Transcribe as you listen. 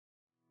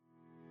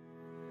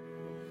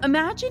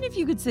Imagine if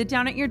you could sit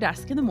down at your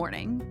desk in the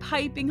morning,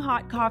 piping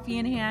hot coffee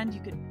in hand. You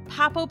could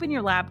pop open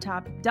your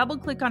laptop,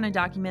 double-click on a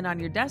document on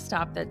your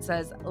desktop that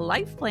says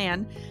Life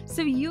Plan,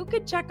 so you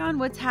could check on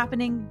what's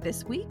happening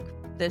this week,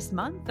 this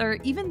month, or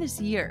even this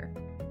year.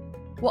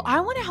 Well, I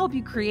want to help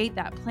you create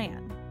that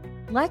plan.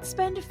 Let's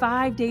spend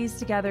 5 days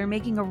together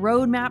making a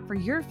roadmap for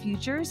your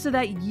future so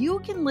that you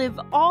can live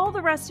all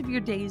the rest of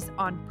your days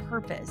on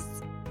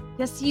purpose.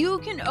 Yes, you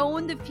can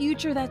own the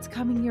future that's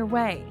coming your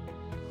way.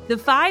 The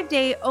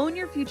 5-day Own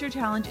Your Future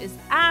Challenge is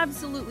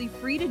absolutely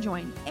free to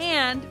join,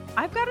 and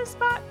I've got a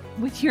spot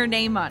with your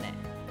name on it.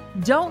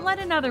 Don't let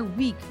another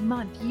week,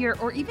 month, year,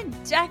 or even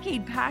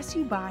decade pass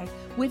you by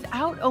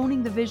without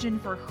owning the vision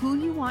for who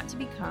you want to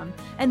become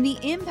and the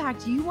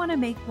impact you want to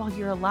make while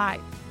you're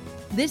alive.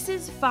 This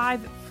is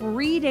 5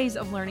 free days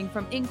of learning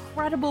from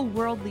incredible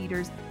world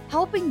leaders,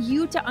 helping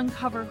you to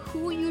uncover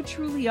who you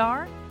truly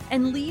are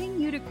and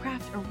leading you to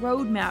craft a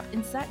roadmap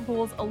and set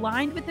goals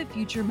aligned with the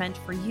future meant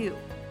for you.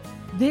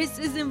 This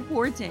is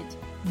important.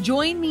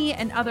 Join me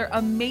and other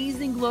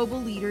amazing global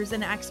leaders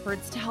and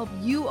experts to help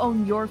you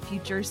own your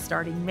future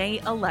starting May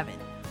 11th.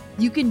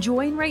 You can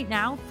join right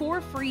now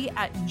for free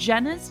at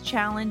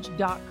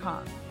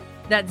jennaschallenge.com.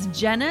 That's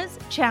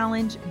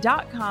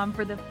jennaschallenge.com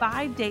for the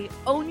 5-day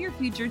Own Your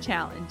Future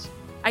Challenge.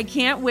 I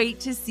can't wait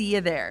to see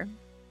you there.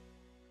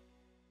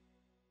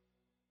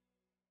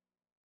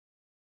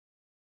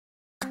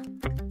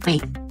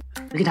 Wait,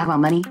 we can talk about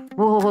money?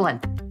 Whoa, hold on.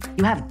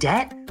 You have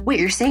debt? Wait,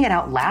 you're saying it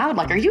out loud?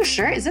 Like, are you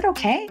sure? Is it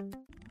okay?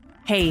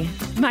 Hey,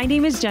 my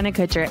name is Jenna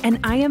Kutcher, and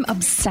I am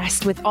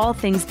obsessed with all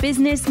things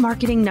business,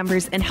 marketing,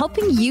 numbers, and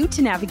helping you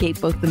to navigate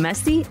both the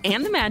messy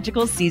and the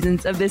magical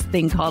seasons of this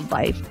thing called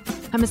life.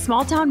 I'm a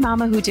small-town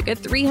mama who took a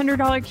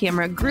 $300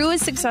 camera, grew a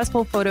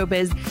successful photo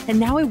biz, and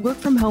now I work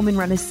from home and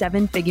run a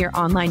 7-figure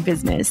online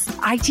business.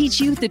 I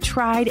teach you the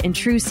tried and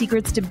true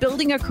secrets to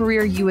building a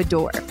career you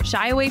adore.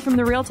 Shy away from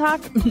the real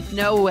talk?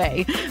 No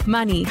way.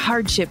 Money,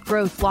 hardship,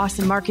 growth, loss,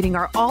 and marketing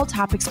are all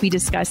topics we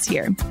discuss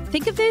here.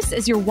 Think of this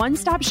as your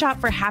one-stop shop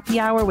for happy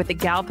hour with a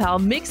gal pal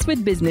mixed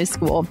with business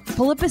school.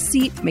 Pull up a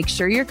seat, make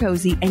sure you're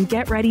cozy, and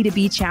get ready to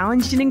be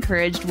challenged and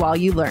encouraged while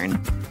you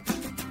learn.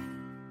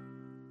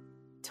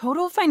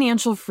 Total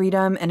financial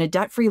freedom and a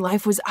debt-free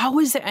life was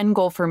always the end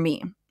goal for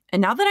me. And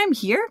now that I'm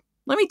here,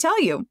 let me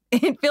tell you,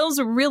 it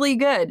feels really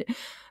good.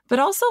 But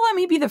also let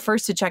me be the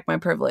first to check my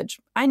privilege.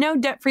 I know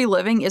debt-free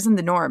living isn't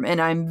the norm, and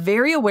I'm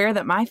very aware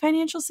that my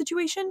financial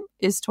situation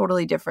is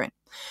totally different.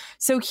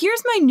 So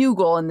here's my new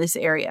goal in this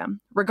area.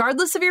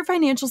 Regardless of your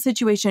financial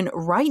situation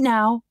right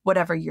now,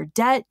 whatever your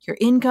debt, your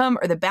income,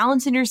 or the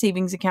balance in your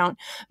savings account,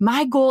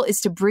 my goal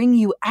is to bring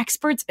you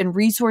experts and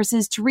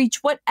resources to reach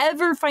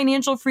whatever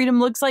financial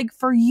freedom looks like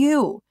for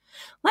you.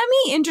 Let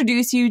me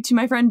introduce you to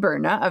my friend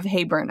Berna of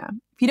Hey Berna.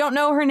 If you don't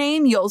know her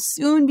name, you'll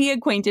soon be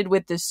acquainted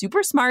with the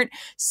super smart,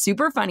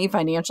 super funny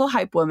financial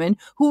hype woman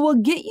who will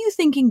get you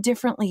thinking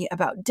differently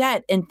about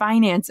debt and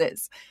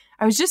finances.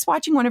 I was just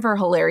watching one of her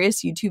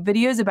hilarious YouTube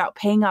videos about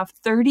paying off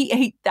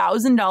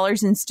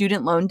 $38,000 in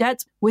student loan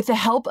debts with the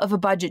help of a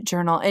budget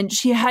journal, and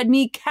she had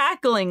me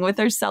cackling with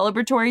her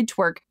celebratory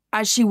twerk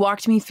as she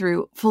walked me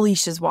through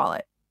Felicia's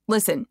wallet.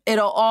 Listen,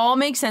 it'll all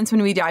make sense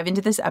when we dive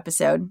into this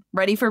episode.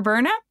 Ready for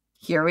Berna?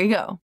 Here we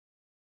go.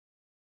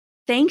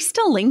 Thanks to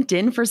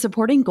LinkedIn for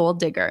supporting Goal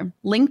Digger.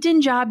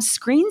 LinkedIn Jobs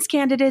screens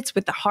candidates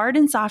with the hard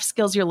and soft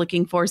skills you're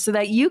looking for so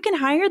that you can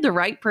hire the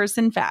right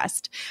person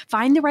fast.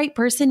 Find the right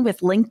person with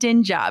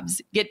LinkedIn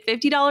Jobs. Get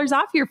 $50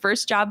 off your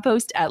first job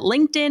post at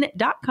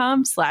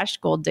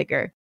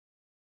linkedin.com/goaldigger.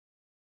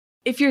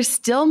 If you're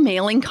still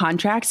mailing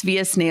contracts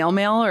via snail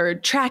mail or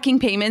tracking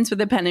payments with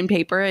a pen and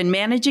paper and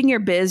managing your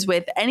biz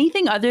with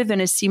anything other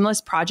than a seamless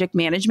project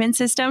management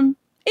system,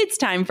 it's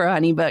time for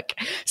HoneyBook.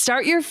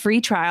 Start your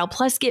free trial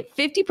plus get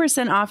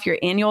 50% off your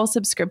annual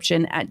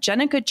subscription at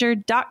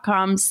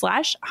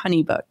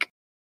jennakutcher.com/honeybook.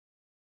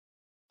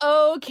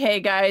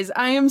 Okay, guys,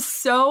 I am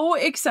so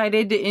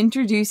excited to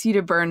introduce you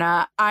to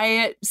Berna.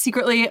 I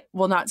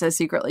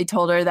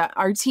told her that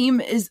our team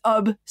is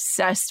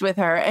obsessed with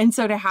her. And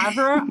so to have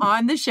her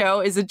on the show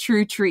is a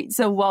true treat.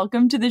 So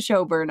welcome to the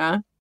show,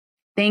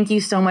 Thank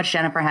you so much,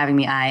 Jenna, for having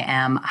me. I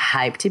am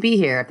hyped to be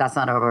here, if that's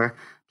not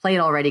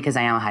overplayed already, because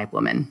I am a hype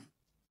woman.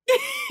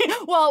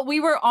 Well,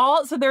 there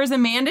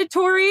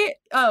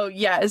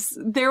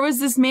was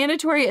this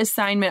mandatory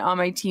assignment on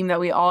my team that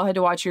we all had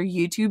to watch your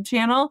YouTube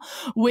channel,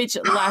 which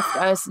left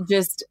us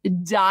just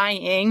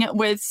dying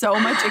with so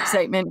much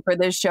excitement for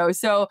this show.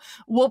 So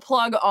we'll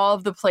plug all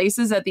of the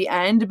places at the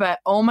end, but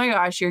oh my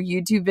gosh, your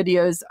YouTube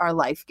videos are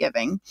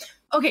life-giving.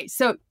 Okay,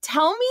 so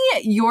tell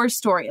me your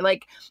story.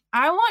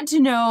 I want to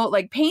know,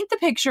 paint the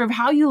picture of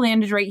how you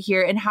landed right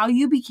here and how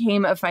you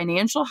became a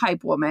financial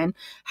hype woman.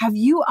 Have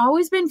you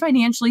always been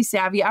financially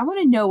savvy? I want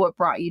to know what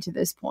brought you to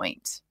this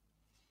point.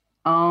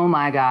 Oh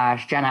my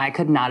gosh, Jenna, I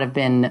could not have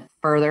been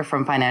further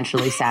from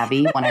financially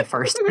savvy when I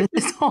first started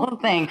this whole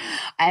thing.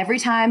 Every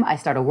time I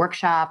start a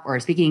workshop or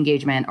a speaking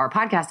engagement or a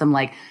podcast, I'm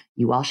like,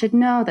 you all should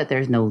know that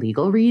there's no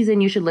legal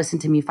reason you should listen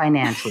to me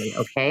financially,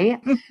 okay?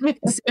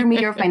 Consider me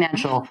your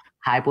financial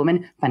hype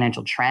woman,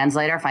 financial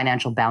translator,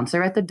 financial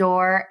bouncer at the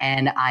door,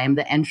 and I am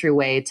the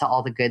entryway to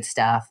all the good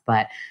stuff.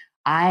 But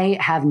I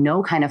have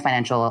no kind of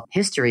financial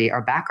history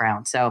or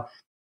background. So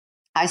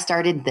I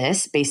started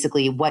this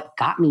basically. What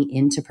got me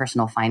into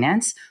personal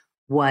finance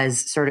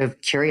was sort of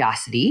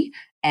curiosity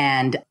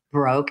and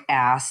broke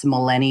ass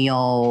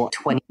millennial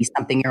 20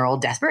 something year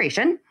old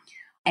desperation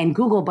and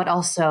Google, but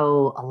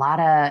also a lot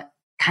of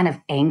kind of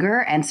anger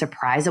and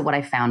surprise at what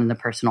I found in the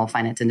personal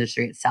finance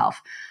industry itself.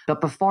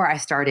 But before I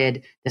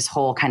started this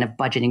whole kind of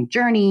budgeting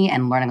journey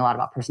and learning a lot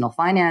about personal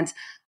finance,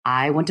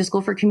 I went to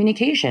school for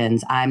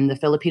communications. I'm the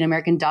Filipino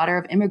American daughter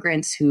of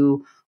immigrants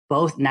who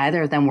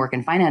neither of them work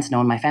in finance. No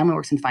one in my family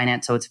works in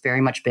finance. So it's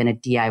very much been a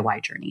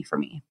DIY journey for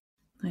me.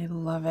 I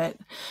love it.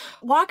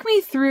 Walk me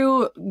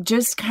through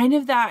just kind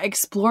of that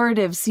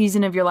explorative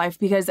season of your life,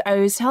 because I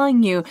was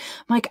telling you,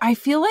 like, I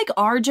feel like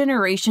our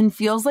generation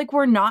feels like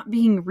we're not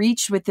being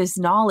reached with this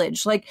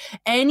knowledge. Like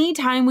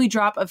anytime we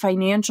drop a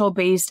financial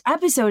based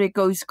episode, it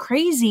goes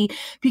crazy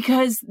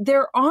because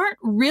there aren't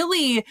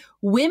really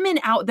women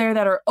out there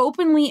that are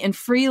openly and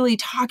freely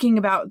talking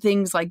about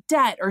things like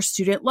debt or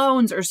student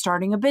loans or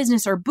starting a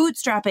business or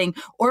bootstrapping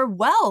or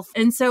wealth.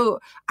 And so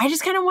I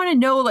just kind of want to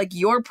know like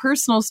your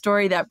personal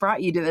story that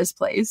brought you to this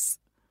place.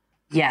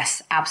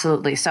 Yes,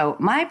 absolutely. So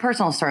my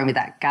personal story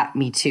that got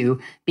me to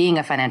being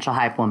a financial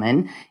hype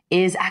woman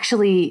is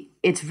actually,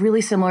 it's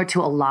really similar to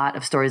a lot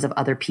of stories of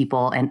other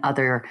people and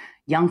other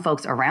young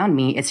folks around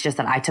me. It's just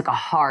that I took a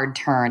hard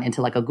turn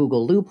into like a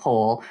Google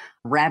loophole,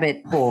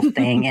 rabbit hole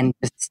thing, and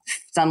just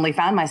suddenly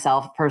found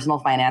myself personal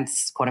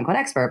finance, quote unquote,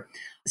 expert.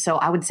 So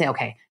I would say,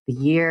 okay, the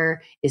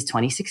year is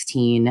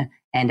 2016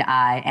 and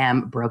I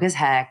am broke as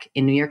heck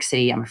in New York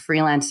City. I'm a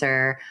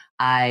freelancer.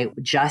 I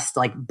just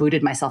like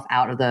booted myself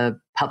out of the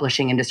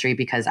publishing industry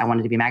because I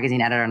wanted to be a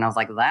magazine editor. And I was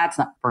like, that's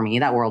not for me.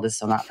 That world is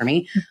so not for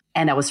me.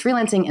 And I was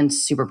freelancing and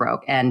super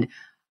broke. And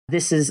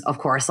this is, of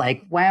course,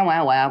 like,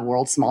 wow,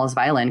 world's smallest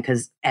violin,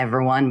 because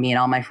everyone, me and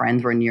all my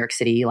friends were in New York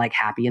City, like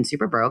happy and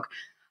super broke.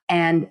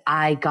 And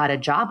I got a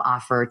job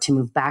offer to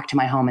move back to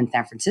my home in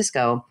San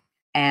Francisco.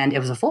 And it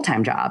was a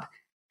full-time job.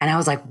 And I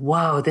was like,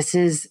 whoa, this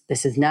is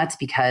nuts,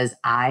 because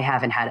I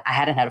hadn't had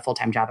a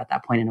full-time job at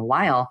that point in a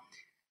while.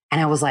 And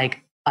I was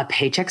like, a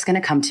paycheck's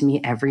going to come to me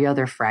every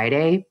other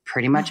Friday,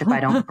 pretty much if I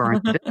don't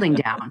burn the building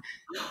down.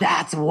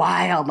 That's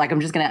wild. Like,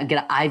 I'm just going to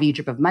get an IV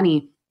drip of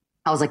money.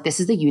 I was like, this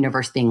is the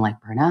universe being like,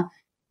 Berna,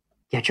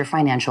 get your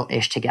financial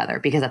ish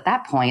together. Because at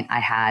that point I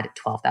had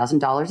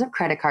 $12,000 of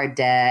credit card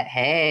debt.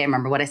 Hey,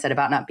 remember what I said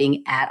about not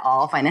being at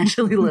all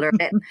financially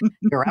literate?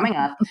 You're ramming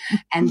up.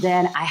 And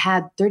then I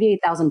had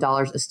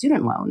 $38,000 of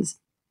student loans.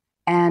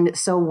 And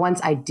so once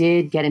I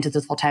did get into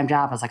this full-time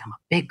job, I was like, I'm a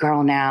big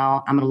girl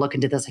now. I'm going to look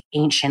into this like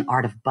ancient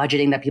art of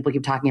budgeting that people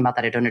keep talking about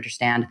that I don't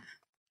understand.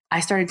 I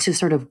started to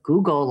sort of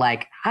Google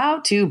like how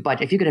to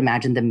budget. If you could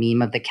imagine the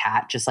meme of the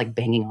cat just like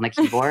banging on a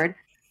keyboard,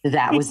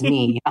 that was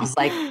me. I was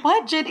like,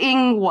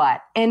 budgeting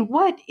what? And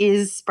what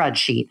is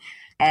spreadsheet?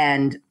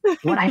 And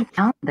what I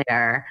found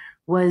there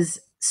was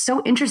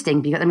so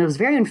interesting because it was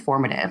very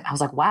informative. I was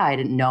like, wow, I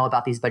didn't know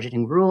about these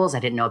budgeting rules. I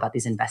didn't know about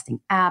these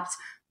investing apps.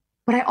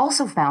 But I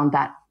also found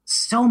that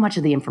so much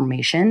of the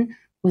information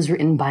was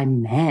written by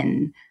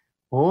men,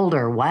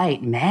 older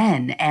white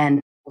men. And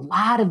a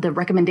lot of the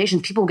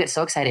recommendations, people get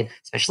so excited,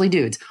 especially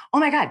dudes. Oh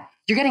my God,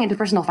 you're getting into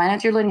personal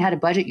finance. You're learning how to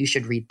budget. You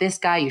should read this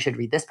guy. You should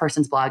read this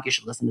person's blog. You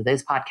should listen to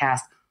this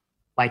podcast.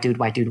 White dude.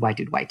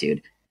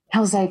 And I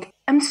was like,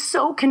 I'm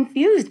so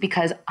confused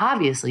because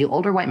obviously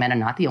older white men are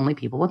not the only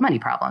people with money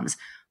problems,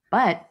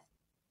 but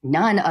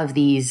none of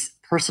these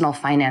personal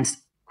finance,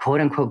 quote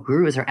unquote,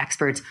 gurus or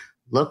experts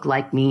looked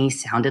like me,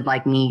 sounded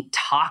like me,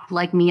 talked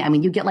like me. I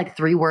mean, you get like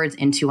 3 words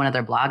into one of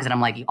their blogs and I'm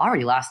like, you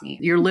already lost me.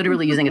 You're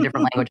literally using a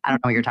different language. I don't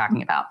know what you're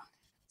talking about.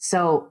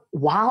 So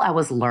while I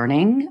was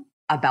learning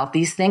about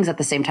these things, at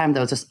the same time,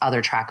 there was this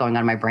other track going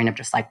on in my brain of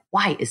just like,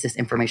 why is this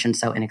information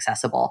so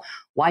inaccessible?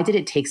 Why did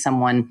it take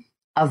someone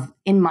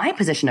in my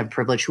position of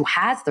privilege who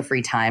has the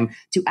free time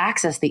to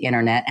access the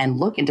internet and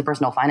look into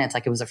personal finance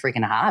like it was a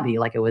freaking hobby,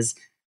 like it was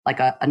like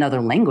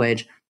another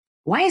language?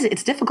 Why is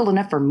it's difficult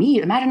enough for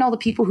me? Imagine all the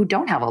people who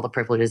don't have all the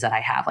privileges that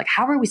I have. Like,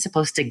 how are we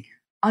supposed to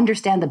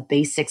understand the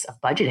basics of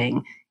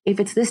budgeting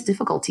if it's this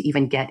difficult to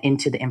even get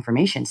into the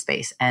information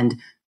space? And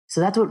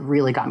so that's what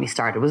really got me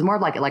started. It was more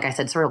of like I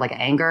said, sort of like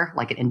anger,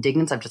 like an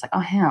indignance. I'm just like,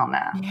 oh, hell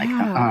no.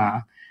 Yeah.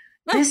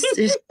 Like, this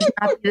is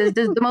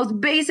the most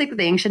basic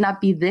thing should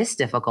not be this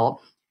difficult.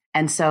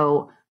 And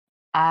so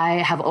I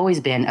have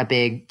always been a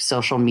big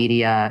social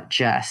media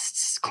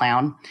just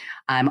clown.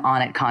 I'm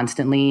on it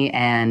constantly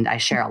and I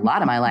share a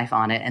lot of my life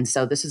on it. And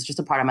so this is just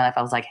a part of my life.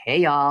 I was like, hey,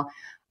 y'all,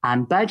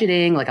 I'm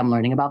budgeting. Like I'm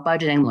learning about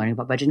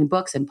budgeting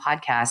books and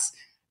podcasts.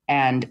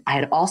 And I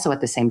had also at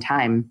the same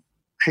time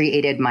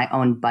created my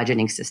own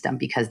budgeting system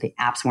because the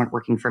apps weren't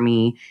working for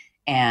me.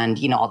 and,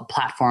 all the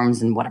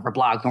platforms and whatever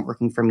blogs weren't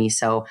working for me.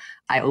 So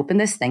I opened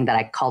this thing that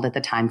I called at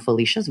the time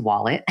Felicia's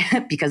Wallet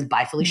because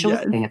Buy Felicia was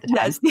a thing at the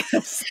time.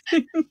 Yes.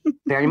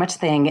 Very much a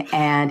thing.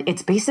 And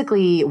it's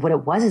basically what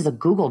it was is a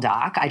Google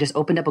Doc. I just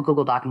opened up a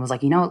Google Doc and was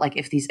like,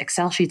 if these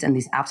Excel sheets and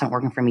these apps aren't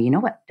working for me,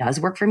 what does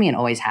work for me and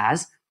always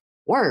has?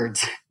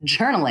 Words,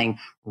 journaling,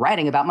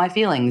 writing about my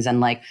feelings, and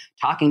like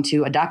talking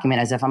to a document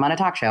as if I'm on a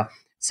talk show.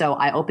 So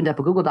I opened up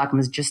a Google Doc and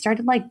was just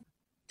started like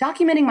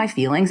documenting my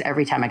feelings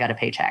every time I got a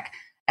paycheck,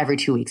 every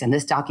 2 weeks. And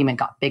this document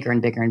got bigger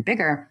and bigger and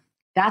bigger.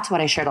 That's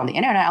what I shared on the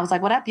internet. I was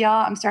like, what up,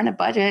 y'all? I'm starting a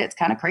budget. It's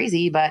kind of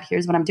crazy, but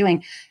here's what I'm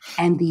doing.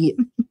 And the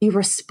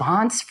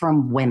response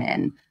from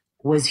women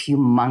was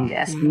humongous.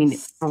 Yes. I mean,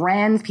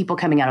 friends, people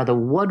coming out of the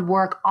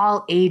woodwork,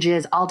 all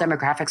ages, all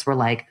demographics were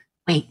like,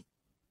 wait,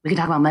 we can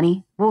talk about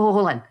money? Whoa,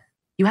 hold on.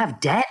 You have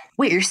debt?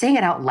 Wait, you're saying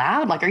it out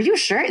loud? Like, are you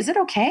sure? Is it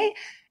okay?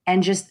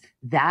 And just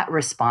that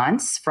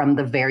response from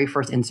the very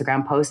first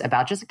Instagram post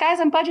about just, guys,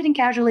 I'm budgeting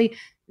casually,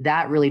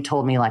 that really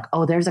told me like,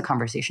 oh, there's a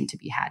conversation to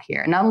be had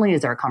here. And not only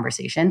is there a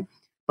conversation,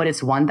 but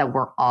it's one that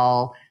we're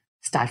all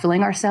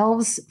stifling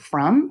ourselves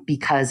from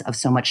because of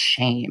so much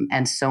shame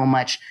and so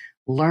much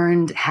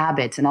learned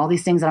habits and all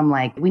these things that I'm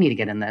like, we need to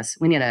get in this.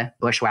 We need to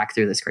bushwhack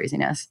through this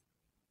craziness.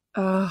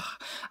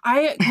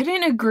 I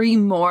couldn't agree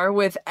more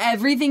with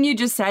everything you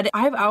just said.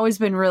 I've always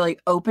been really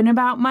open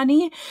about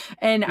money.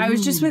 And I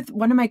was just with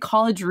one of my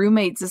college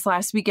roommates this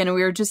last weekend, and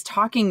we were just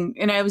talking,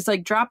 and I was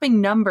like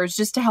dropping numbers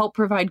just to help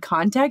provide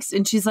context.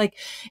 And she's like,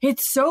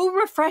 it's so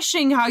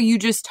refreshing how you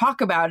just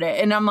talk about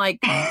it. And I'm like,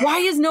 why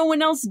is no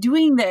one else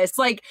doing this?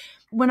 Like,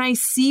 when I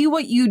see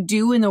what you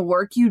do and the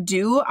work you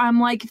do, I'm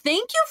like,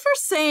 thank you for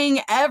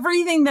saying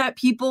everything that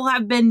people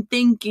have been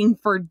thinking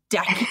for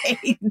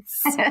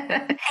decades.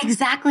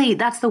 Exactly.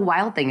 That's the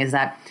wild thing is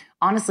that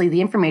honestly,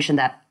 the information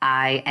that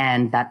I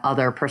and that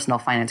other personal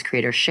finance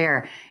creators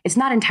share, it's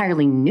not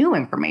entirely new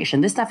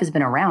information. This stuff has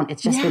been around.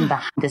 It's just been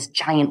behind this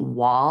giant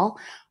wall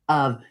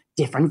of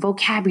different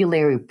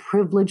vocabulary,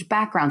 privileged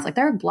backgrounds. Like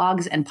there are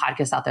blogs and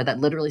podcasts out there that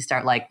literally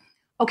start like,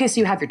 okay,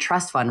 so you have your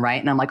trust fund, right?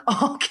 And I'm like,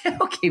 oh,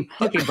 okay,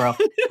 bro.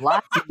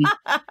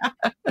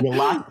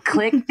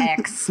 Click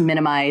X,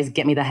 minimize,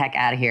 get me the heck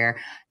out of here.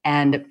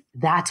 And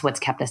that's what's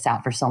kept us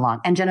out for so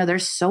long. And Jenna,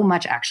 there's so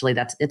much actually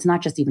it's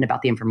not just even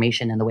about the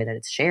information and the way that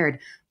it's shared,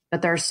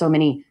 but there are so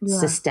many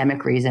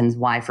systemic reasons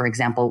why, for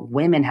example,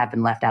 women have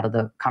been left out of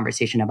the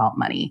conversation about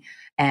money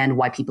and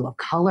why people of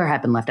color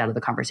have been left out of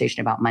the conversation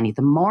about money.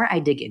 The more I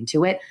dig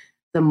into it,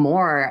 the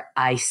more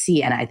I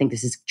see, and I think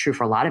this is true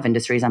for a lot of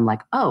industries, I'm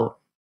like, oh,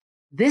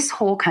 this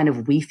whole kind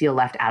of we feel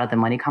left out of the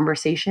money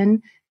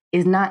conversation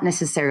is not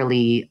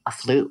necessarily a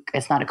fluke.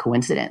 It's not a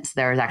coincidence.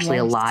 There is actually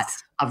a lot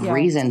of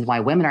reasons why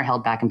women are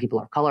held back and people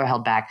of color are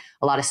held back.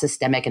 A lot of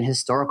systemic and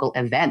historical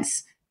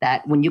events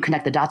that when you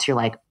connect the dots, you're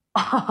like,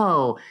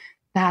 oh,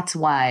 that's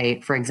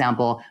why, for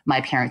example,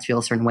 my parents feel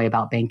a certain way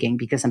about banking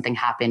because something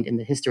happened in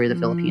the history of the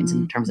Philippines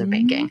in terms of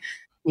banking.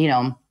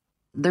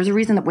 There's a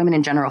reason that women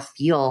in general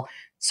feel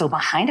so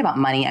behind about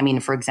money. I mean,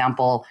 for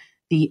example,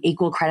 the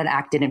Equal Credit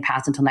Act didn't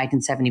pass until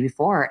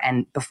 1974.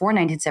 And before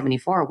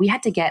 1974, we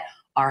had to get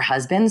our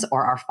husbands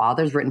or our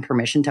fathers' written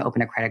permission to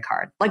open a credit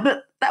card. Like,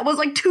 but that was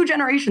like 2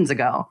 generations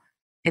ago.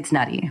 It's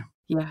nutty.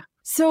 Yeah.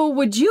 So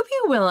would you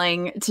be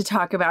willing to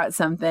talk about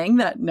something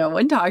that no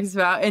one talks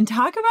about and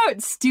talk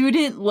about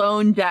student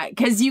loan debt?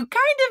 Because you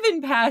kind of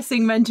in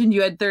passing mentioned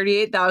you had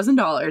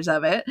 $38,000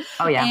 of it.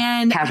 Oh, yeah.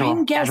 And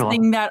I'm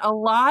guessing that a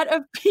lot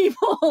of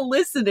people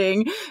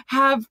listening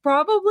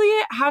probably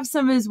have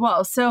some as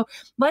well. So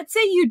let's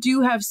say you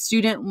do have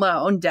student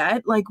loan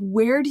debt. Like,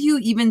 where do you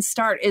even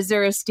start? Is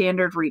there a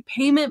standard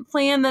repayment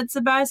plan that's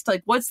the best?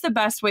 Like, what's the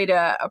best way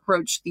to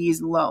approach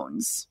these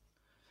loans?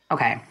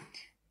 Okay.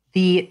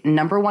 The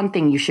number one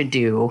thing you should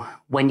do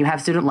when you have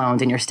student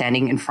loans and you're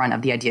standing in front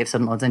of the idea of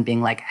student loans and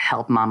being like,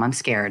 help, mom, I'm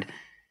scared.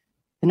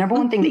 The number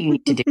one thing that you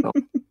need to do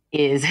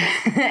is,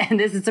 and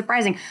this is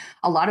surprising,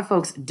 a lot of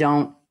folks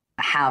don't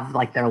have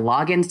like their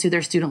logins to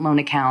their student loan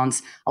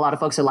accounts. A lot of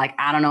folks are like,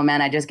 I don't know,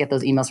 man, I just get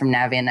those emails from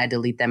Navient and I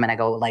delete them and I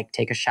go like,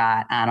 take a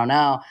shot. I don't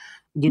know.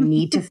 You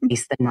need to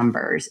face the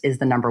numbers is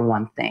the number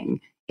one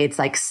thing. It's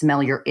like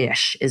smell your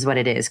ish is what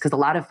it is. Because a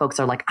lot of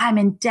folks are like, I'm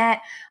in debt.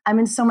 I'm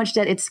in so much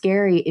debt. It's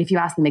scary. If you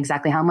ask them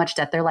exactly how much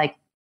debt, they're like,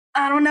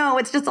 I don't know.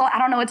 It's just, I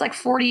don't know. It's like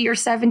 40 or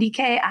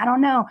 70K. I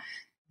don't know.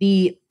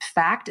 The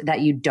fact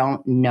that you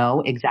don't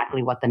know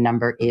exactly what the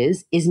number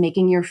is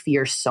making your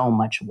fear so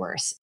much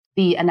worse.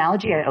 The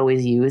analogy I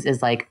always use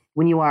is like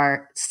when you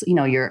are,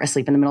 you're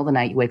asleep in the middle of the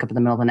night, you wake up in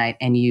the middle of the night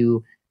and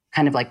you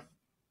kind of like,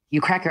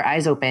 you crack your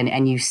eyes open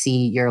and you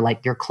see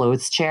your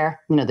clothes chair,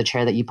 the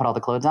chair that you put all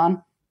the clothes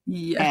on.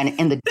 Yeah. And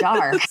in the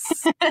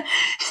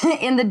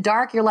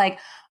dark, you're like,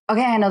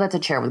 okay, I know that's a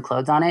chair with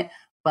clothes on it.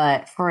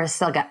 But for a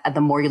second,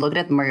 the more you look at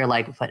it, the more you're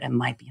like, but it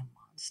might be a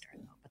monster.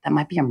 But that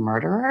might be a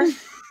murderer.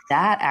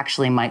 That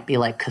actually might be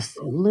like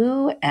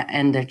Cthulhu.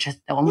 And they're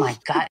just, oh my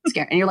God, it's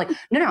scary. And you're like,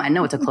 no, I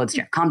know it's a clothes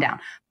chair. Calm down.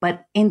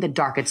 But in the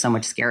dark, it's so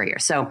much scarier.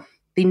 So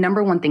the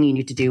number one thing you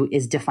need to do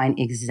is define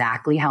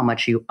exactly how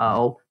much you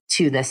owe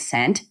to the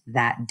cent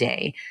that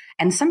day.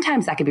 And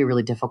sometimes that can be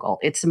really difficult.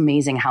 It's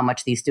amazing how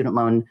much these student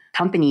loan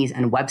companies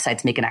and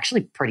websites make it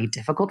actually pretty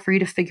difficult for you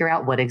to figure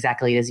out what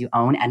exactly it is you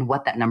own and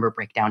what that number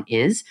breakdown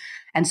is.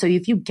 And so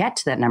if you get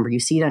to that number, you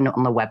see it on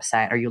the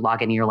website or you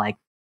log in and you're like,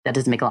 that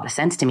doesn't make a lot of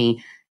sense to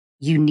me.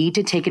 You need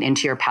to take it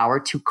into your power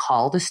to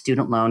call the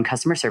student loan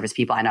customer service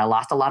people. I know I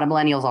lost a lot of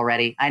millennials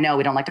already. I know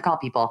we don't like to call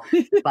people,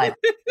 but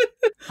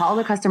call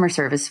the customer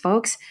service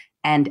folks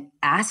and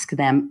ask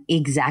them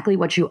exactly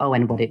what you owe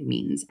and what it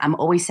means. I'm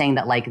always saying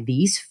that like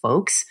these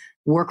folks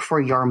work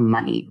for your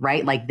money,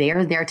 right? Like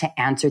they're there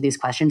to answer these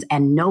questions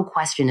and no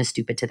question is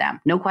stupid to them.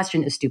 No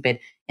question is stupid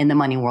in the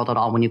money world at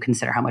all when you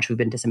consider how much we've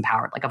been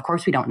disempowered. Like, of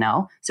course we don't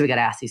know. So we got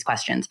to ask these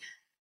questions.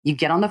 You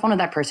get on the phone with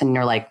that person and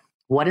you're like,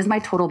 what is my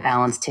total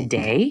balance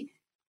today?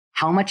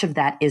 How much of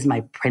that is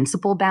my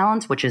principal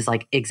balance, which is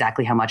like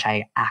exactly how much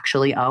I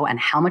actually owe, and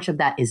how much of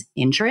that is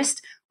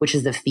interest, which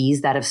is the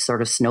fees that have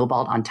sort of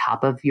snowballed on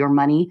top of your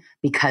money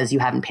because you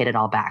haven't paid it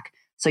all back.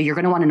 So you're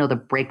going to want to know the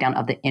breakdown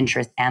of the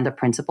interest and the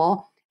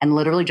principal and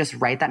literally just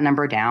write that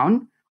number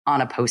down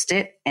on a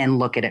Post-it and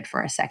look at it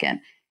for a second.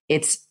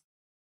 It's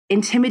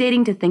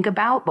intimidating to think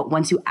about, but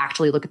once you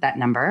actually look at that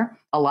number,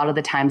 a lot of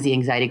the times the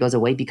anxiety goes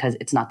away because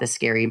it's not this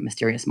scary,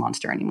 mysterious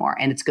monster anymore.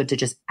 And it's good to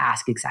just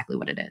ask exactly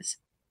what it is.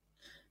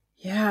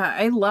 Yeah,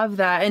 I love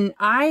that. And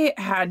I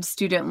had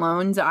student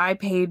loans. I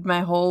paid my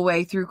whole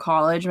way through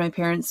college. My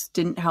parents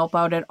didn't help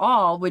out at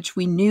all, which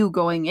we knew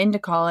going into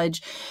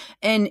college.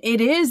 And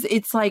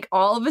it's like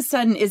all of a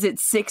sudden, is it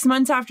 6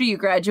 months after you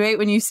graduate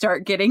when you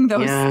start getting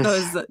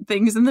those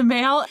things in the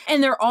mail?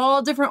 And they're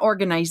all different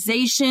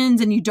organizations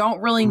and you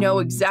don't really know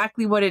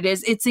exactly what it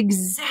is. It's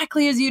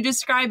exactly as you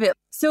describe it.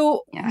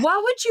 So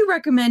what would you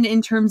recommend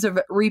in terms of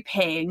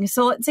repaying?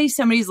 So let's say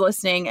somebody's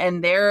listening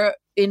and they're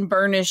in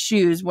Berna's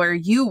shoes where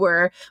you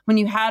were when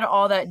you had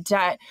all that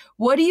debt.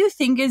 What do you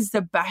think is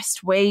the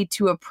best way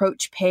to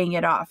approach paying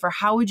it off? Or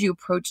how would you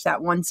approach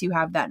that once you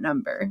have that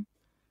number?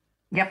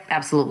 Yep,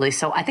 absolutely.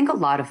 So I think a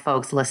lot of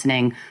folks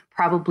listening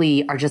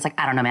probably are just like,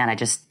 I don't know, man, I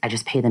just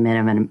pay the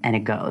minimum and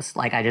it goes.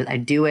 Like I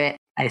do it,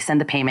 I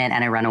send the payment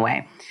and I run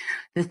away.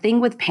 The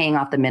thing with paying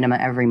off the minimum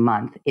every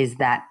month is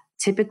that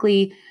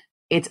typically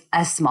it's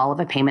as small of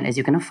a payment as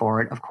you can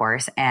afford, of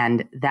course.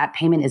 And that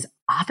payment is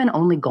often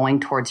only going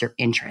towards your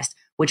interest,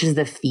 which is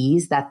the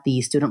fees that the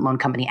student loan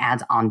company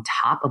adds on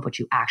top of what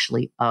you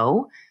actually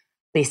owe,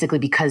 basically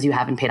because you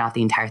haven't paid off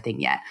the entire thing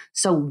yet.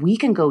 So we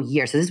can go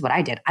years. So this is what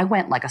I did. I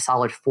went like a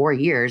solid 4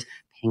 years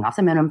paying off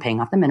the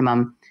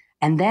minimum.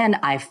 And then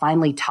I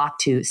finally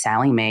talked to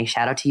Sally Mae.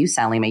 Shout out to you,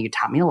 Sally Mae. You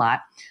taught me a lot.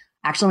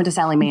 Actually went to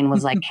Sally Mae and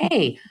was like,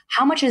 hey,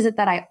 how much is it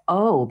that I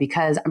owe?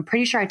 Because I'm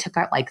pretty sure I took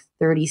out like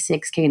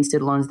 $36K in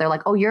student loans. They're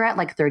like, oh, you're at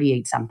like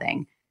 38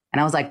 something. And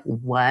I was like,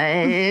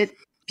 what?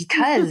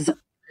 Because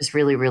this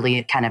really,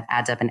 really kind of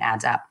adds up and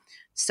adds up.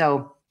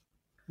 So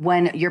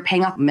when you're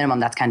paying off minimum,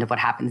 that's kind of what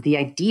happens. The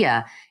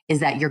idea is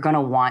that you're going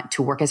to want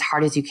to work as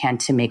hard as you can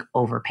to make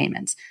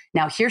overpayments.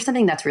 Now, here's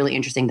something that's really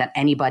interesting that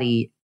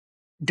anybody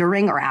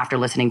during or after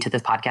listening to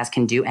this podcast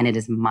can do, and it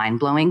is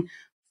mind-blowing.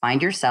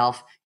 Find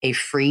yourself a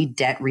free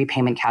debt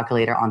repayment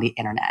calculator on the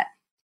internet.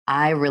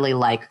 I really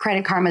like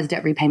Credit Karma's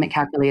debt repayment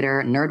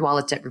calculator,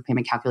 NerdWallet's debt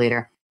repayment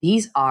calculator.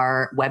 These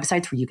are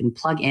websites where you can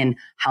plug in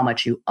how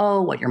much you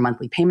owe, what your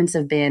monthly payments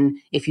have been.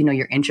 If you know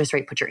your interest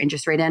rate, put your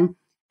interest rate in,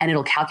 and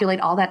it'll calculate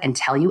all that and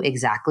tell you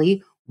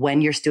exactly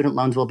when your student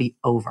loans will be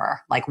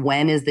over. Like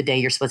when is the day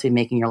you're supposed to be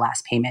making your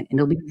last payment? And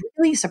it'll be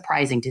really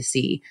surprising to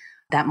see.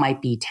 That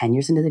might be 10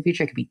 years into the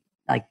future. It could be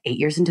like 8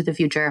 years into the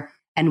future.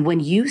 And when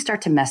you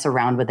start to mess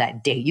around with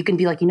that date, you can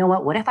be like, you know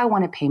what if I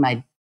want to pay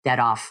my debt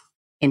off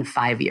in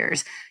 5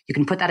 years? You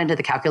can put that into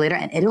the calculator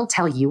and it'll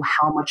tell you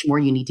how much more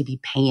you need to be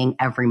paying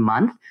every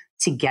month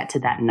to get to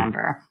that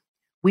number.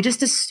 We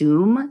just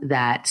assume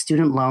that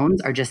student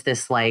loans are just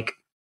this like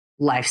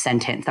life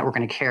sentence that we're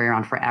going to carry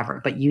on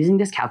forever. But using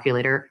this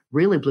calculator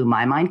really blew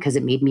my mind because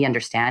it made me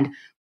understand,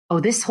 oh,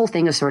 this whole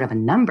thing is sort of a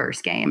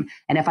numbers game.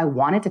 And if I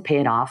wanted to pay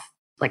it off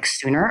like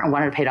sooner, I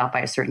wanted to pay it off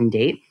by a certain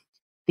date,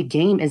 the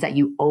game is that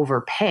you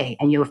overpay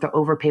and you have to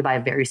overpay by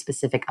a very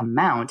specific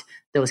amount.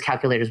 Those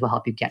calculators will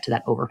help you get to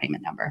that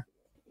overpayment number.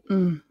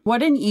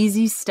 What an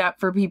easy step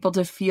for people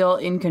to feel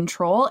in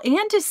control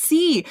and to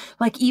see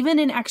like even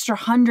an extra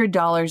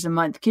 $100 a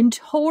month can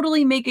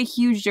totally make a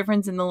huge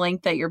difference in the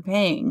length that you're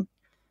paying.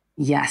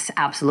 Yes,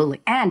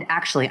 absolutely. And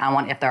actually,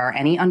 if there are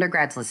any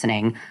undergrads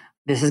listening,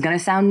 this is going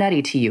to sound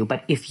nutty to you,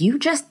 but if you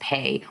just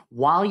pay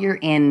while you're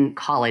in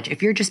college,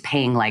 if you're just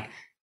paying like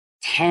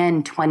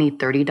 $10, $20,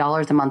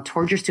 $30 a month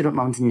towards your student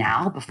loans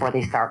now before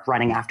they start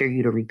running after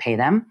you to repay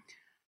them,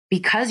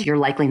 because you're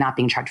likely not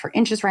being charged for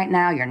interest right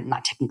now, you're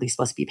not technically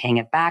supposed to be paying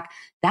it back,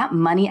 that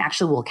money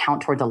actually will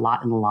count towards a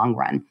lot in the long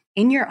run.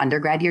 In your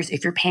undergrad years,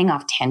 if you're paying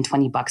off $10,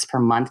 $20 per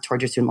month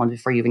towards your student loans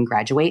before you even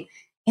graduate,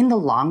 in the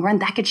long run,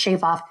 that could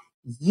shave off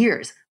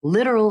years,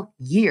 literal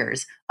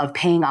years of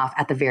paying off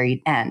at the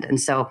very end.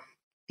 And so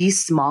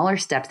these smaller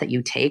steps that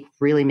you take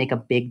really make a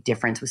big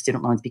difference with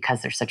student loans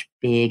because they're such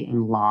big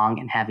and long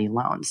and heavy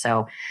loans.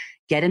 So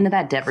get into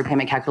that debt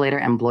repayment calculator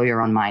and blow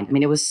your own mind. I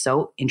mean, it was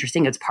so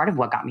interesting. It's part of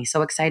what got me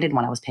so excited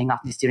when I was paying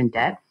off my student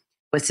debt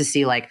was to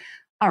see like,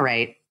 all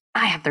right,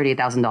 I have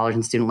 $38,000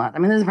 in student loans. I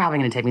mean, this is probably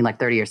going to take me like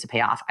 30 years to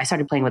pay off. I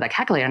started playing with that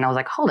calculator and I was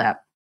like, hold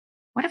up.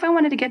 What if I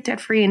wanted to get debt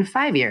free in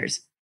 5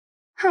 years?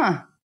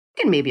 I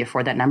can maybe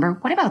afford that number.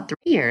 What about 3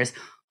 years?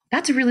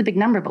 That's a really big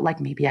number, but like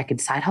maybe I could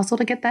side hustle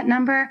to get that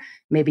number.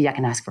 Maybe I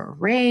can ask for a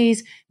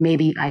raise.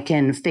 Maybe I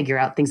can figure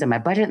out things in my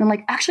budget. And I'm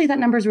like, actually, that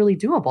number is really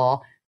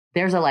doable.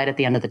 There's a light at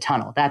the end of the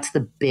tunnel. That's the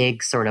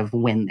big sort of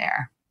win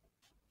there.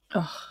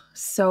 Oh,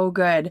 so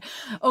good.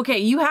 Okay,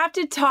 you have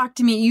to talk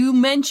to me. You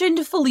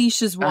mentioned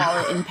Felicia's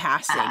wallet in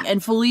passing,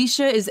 and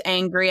Felicia is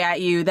angry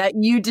at you that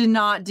you did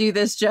not do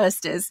this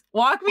justice.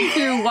 Walk me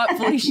through what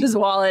Felicia's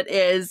wallet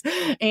is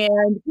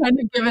and kind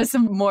of give us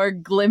some more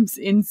glimpse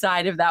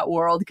inside of that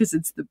world because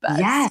it's the best.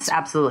 Yes,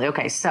 absolutely.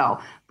 Okay, so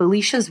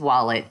Felicia's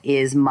wallet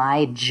is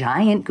my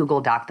giant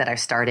Google Doc that I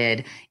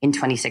started in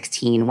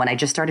 2016 when I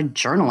just started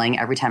journaling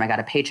every time I got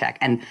a paycheck.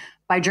 And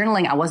by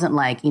journaling, I wasn't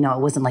like, it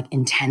wasn't like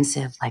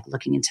intensive, like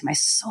looking into my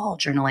soul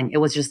journaling. It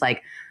was just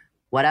like,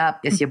 what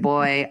up? It's your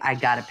boy. I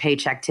got a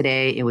paycheck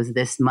today. It was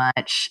this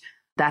much.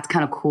 That's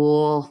kind of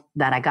cool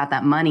that I got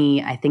that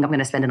money. I think I'm going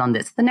to spend it on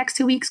this the next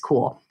 2 weeks.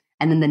 Cool.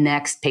 And then the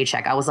next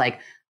paycheck, I was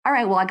like, all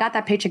right, well, I got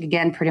that paycheck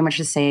again, pretty much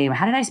the same.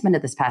 How did I spend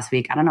it this past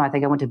week? I don't know. I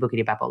think I went to Buca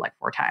di Beppo like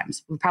 4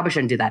 times. We probably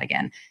shouldn't do that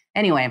again.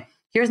 Anyway,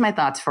 here's my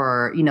thoughts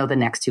for, the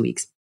next 2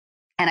 weeks.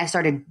 And I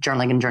started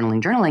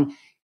journaling.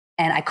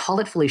 And I called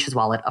it Felicia's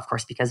wallet, of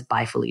course, because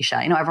by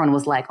Felicia. Everyone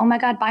was like, oh my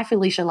God, bye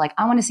Felicia. Like,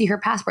 I want to see her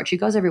passport. She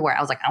goes everywhere. I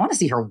was like, I want to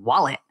see her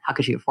wallet. How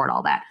could she afford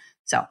all that?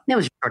 So it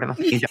was sort of a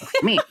few jokes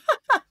for me.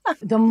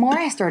 The more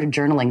I started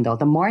journaling, though,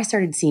 the more I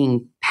started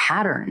seeing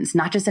patterns,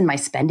 not just in my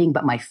spending,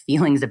 but my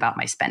feelings about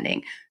my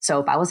spending.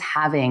 So if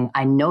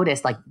I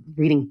noticed, like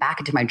reading back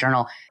into my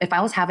journal, if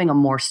I was having a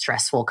more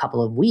stressful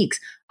couple of weeks,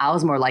 I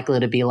was more likely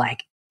to be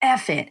like,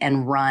 F it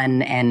and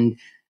run and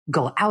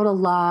go out a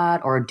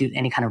lot or do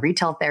any kind of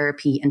retail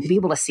therapy. And to be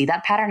able to see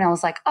that pattern, I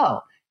was like,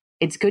 oh,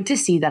 it's good to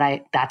see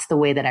that that's the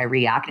way that I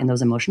react in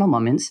those emotional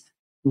moments.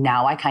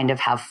 Now I kind of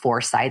have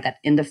foresight that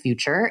in the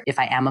future, if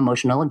I am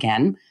emotional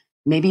again,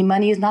 maybe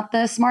money is not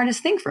the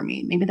smartest thing for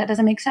me. Maybe that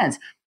doesn't make sense.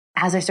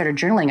 As I started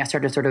journaling, I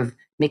started sort of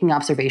making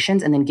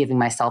observations and then giving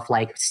myself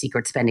like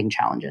secret spending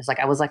challenges. Like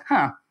I was like,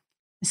 I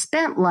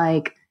spent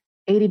like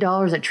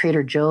 $80 at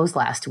Trader Joe's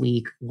last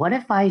week. What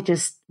if I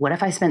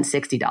spent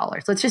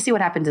 $60? Let's just see what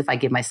happens if I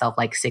give myself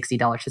like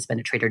 $60 to spend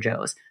at Trader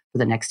Joe's for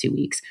the next 2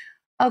 weeks.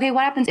 Okay,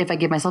 what happens if I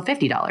give myself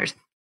 $50?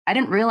 I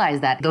didn't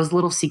realize that those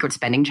little secret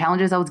spending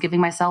challenges I was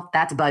giving myself,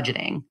 that's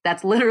budgeting.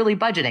 That's literally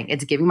budgeting.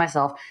 It's giving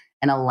myself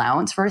an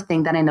allowance for a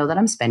thing that I know that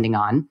I'm spending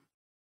on,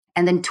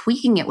 and then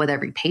tweaking it with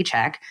every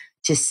paycheck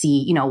to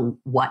see,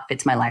 what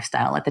fits my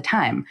lifestyle at the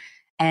time.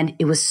 And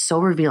it was so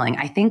revealing.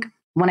 I think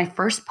when I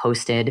first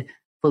posted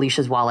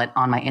Felicia's wallet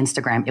on my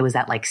Instagram, it was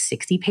at like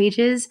 60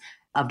 pages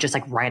of just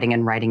like writing.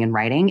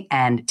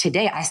 And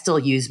today I still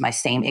use my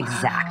same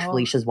exact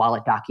Felicia's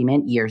wallet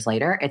document years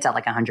later. It's at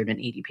like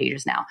 180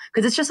 pages now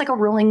because it's just like a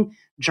rolling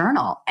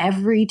journal.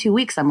 Every 2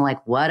 weeks, I'm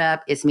like, what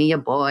up? It's me, your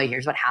boy.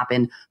 Here's what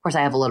happened. Of course,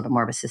 I have a little bit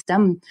more of a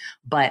system,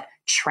 but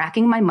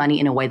tracking my money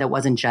in a way that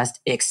wasn't just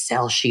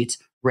Excel sheets,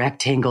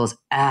 rectangles,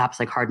 apps,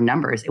 like hard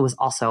numbers. It was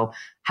also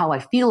how I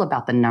feel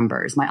about the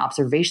numbers, my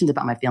observations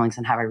about my feelings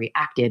and how I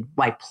reacted,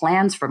 my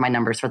plans for my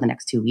numbers for the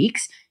next 2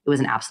 weeks. It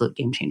was an absolute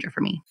game changer for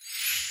me.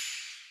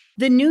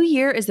 The new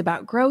year is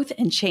about growth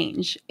and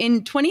change.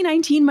 In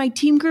 2019, my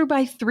team grew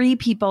by 3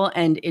 people,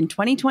 and in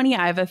 2020,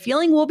 I have a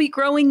feeling we'll be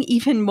growing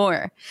even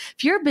more.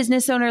 If you're a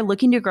business owner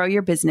looking to grow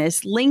your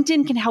business,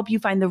 LinkedIn can help you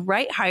find the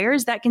right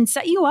hires that can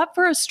set you up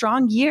for a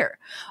strong year.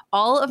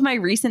 All of my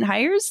recent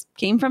hires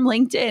came from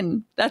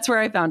LinkedIn. That's where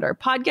I found our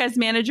podcast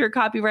manager,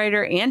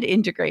 copywriter, and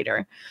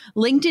integrator.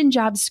 LinkedIn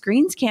Jobs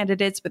screens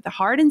candidates with the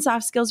hard and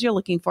soft skills you're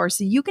looking for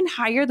so you can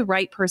hire the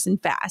right person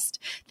fast.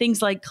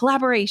 Things like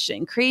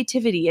collaboration,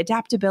 creativity,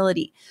 adaptability.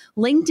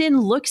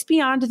 LinkedIn looks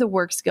beyond the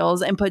work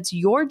skills and puts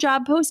your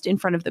job post in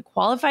front of the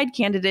qualified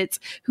candidates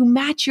who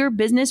match your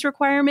business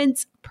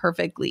requirements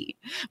perfectly.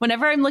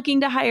 Whenever I'm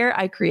looking to hire,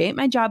 I create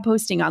my job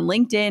posting on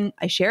LinkedIn.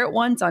 I share it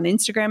once on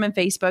Instagram and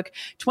Facebook.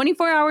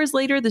 24 hours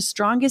later, the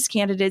strongest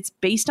candidates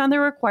based on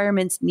their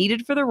requirements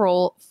needed for the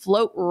role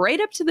float right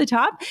up to the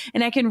top,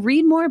 and I can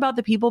read more about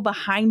the people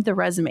behind the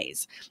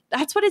resumes.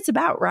 That's what it's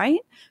about,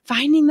 right?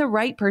 Finding the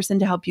right person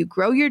to help you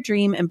grow your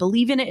dream and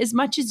believe in it as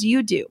much as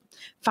you do.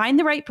 Find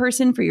the right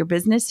person for your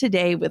business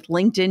today with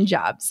LinkedIn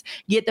Jobs.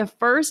 Get the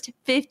first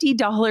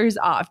 $50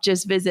 off.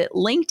 Just visit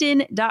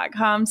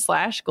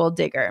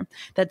linkedin.com/goaldigger.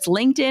 That's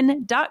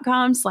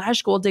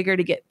linkedin.com/goaldigger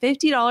to get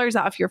 $50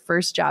 off your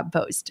first job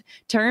post.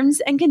 Terms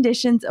and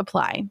conditions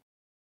apply.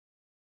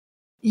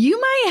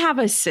 You might have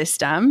a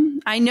system.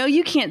 I know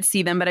you can't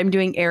see them, but I'm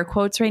doing air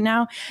quotes right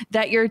now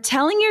that you're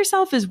telling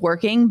yourself is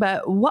working.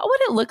 But what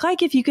would it look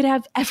like if you could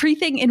have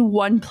everything in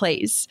one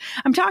place?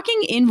 I'm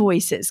talking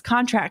invoices,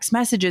 contracts,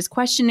 messages,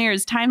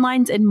 questionnaires,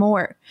 timelines, and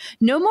more.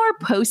 No more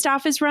post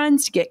office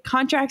runs to get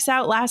contracts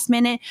out last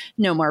minute.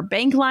 No more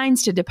bank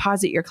lines to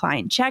deposit your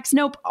client checks.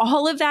 Nope.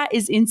 All of that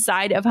is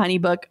inside of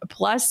HoneyBook,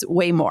 plus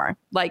way more.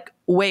 Like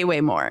way, way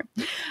more.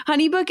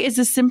 HoneyBook is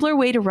a simpler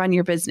way to run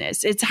your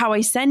business. It's how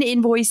I send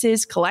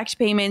invoices, collect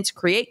payments,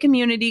 create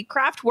community,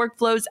 craft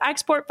workflows,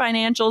 export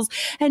financials,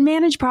 and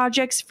manage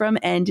projects from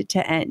end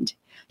to end.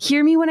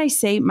 Hear me when I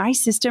say my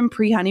system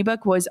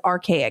pre-HoneyBook was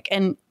archaic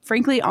and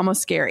frankly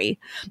almost scary.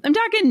 I'm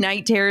talking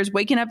night terrors,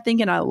 waking up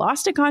thinking I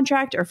lost a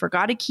contract or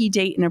forgot a key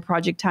date in a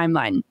project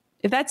timeline.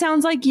 If that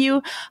sounds like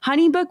you,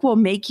 HoneyBook will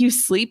make you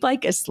sleep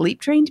like a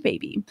sleep-trained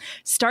baby.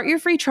 Start your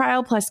free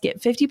trial plus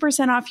get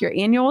 50% off your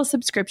annual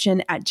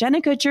subscription at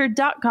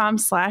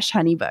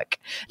jennakutcher.com/honeybook.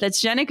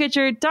 That's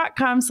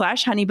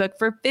jennakutcher.com/honeybook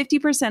for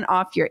 50%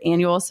 off your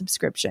annual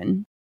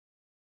subscription.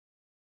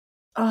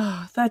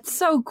 Oh, that's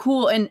so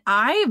cool. And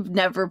I've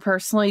never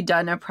personally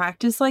done a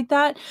practice like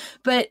that.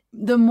 But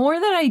the more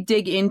that I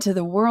dig into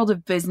the world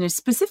of business,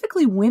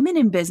 specifically women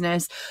in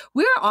business,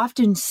 we're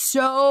often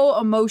so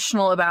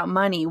emotional about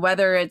money,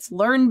 whether it's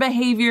learned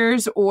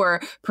behaviors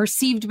or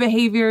perceived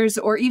behaviors,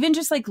 or even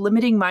just like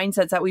limiting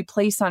mindsets that we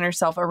place on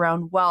ourselves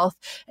around wealth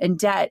and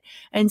debt.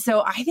 And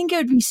so I think it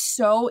would be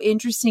so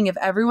interesting if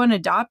everyone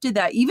adopted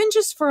that, even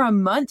just for a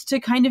month,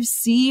 to kind of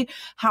see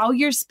how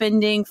your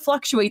spending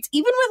fluctuates,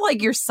 even with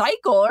like your cycle.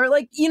 Or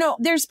like,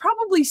 there's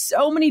probably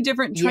so many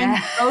different trends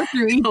to go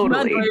through each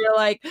month where you're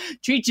like,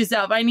 treat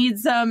yourself. I need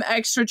some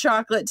extra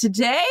chocolate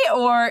today.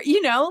 Or,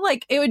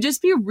 like it would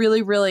just be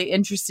really, really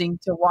interesting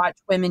to watch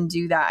women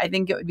do that. I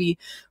think it would be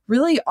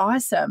really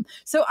awesome.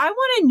 So I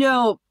want to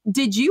know,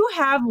 did you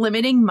have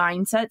limiting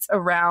mindsets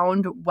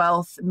around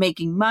wealth,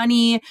 making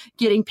money,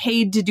 getting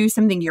paid to do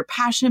something you're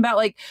passionate about?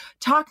 Like,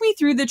 talk me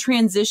through the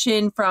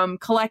transition from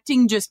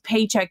collecting just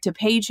paycheck to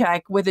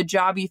paycheck with a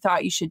job you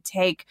thought you should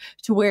take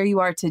to where you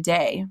are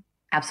today.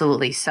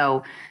 Absolutely.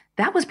 So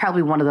that was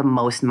probably one of the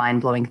most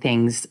mind-blowing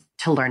things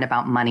to learn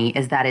about money,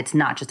 is that it's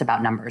not just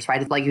about numbers,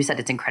 right? Like you said,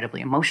 it's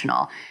incredibly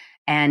emotional.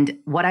 And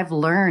what I've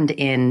learned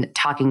in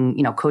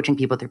talking, coaching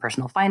people through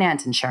personal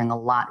finance and sharing a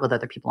lot with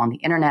other people on the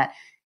internet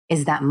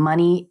is that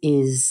money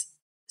is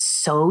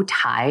so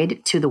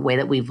tied to the way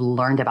that we've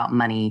learned about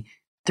money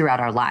throughout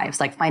our lives.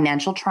 Like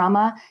financial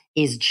trauma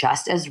is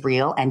just as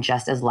real and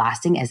just as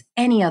lasting as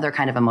any other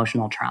kind of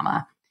emotional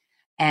trauma.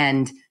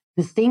 And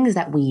the things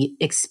that we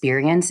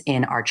experience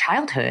in our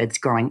childhoods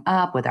growing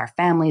up with our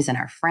families and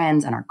our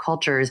friends and our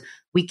cultures,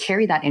 we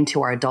carry that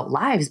into our adult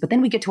lives. But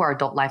then we get to our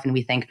adult life and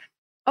we think,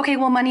 okay,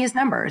 well, money is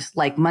numbers.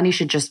 Like money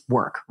should just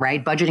work,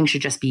 right? Budgeting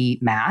should just be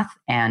math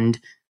and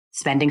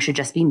spending should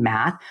just be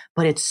math,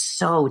 but it's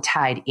so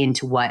tied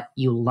into what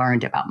you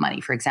learned about money.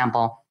 For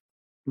example,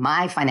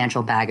 my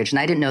financial baggage, and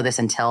I didn't know this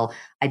until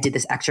I did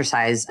this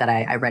exercise that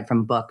I read from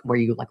a book where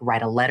you like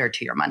write a letter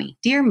to your money.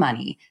 Dear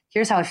money,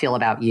 here's how I feel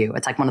about you.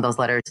 It's like one of those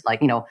letters,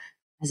 like,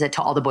 is it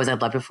to all the boys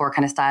I've loved before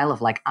kind of style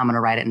of like, I'm going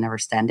to write it and never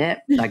send it.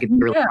 So I could be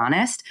really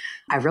honest.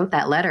 I wrote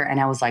that letter and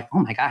I was like, oh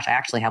my gosh, I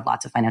actually have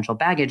lots of financial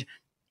baggage.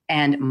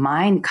 And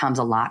mine comes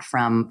a lot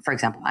from, for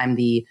example, I'm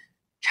the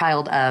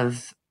child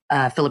of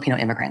Filipino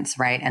immigrants,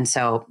 right? And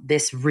so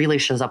this really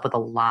shows up with a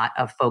lot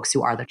of folks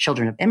who are the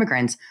children of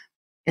immigrants,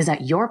 is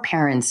that your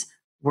parents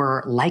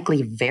were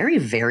likely very,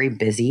 very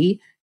busy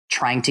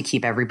trying to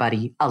keep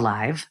everybody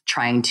alive,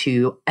 trying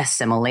to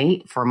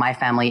assimilate. For my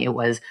family, it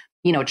was,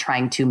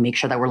 trying to make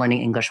sure that we're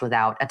learning English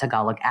without a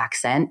Tagalog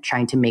accent,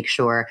 trying to make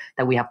sure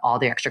that we have all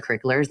the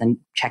extracurriculars and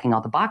checking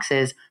all the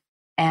boxes.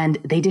 And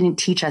they didn't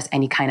teach us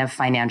any kind of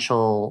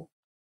financial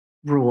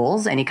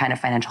rules, any kind of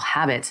financial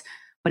habits.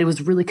 But it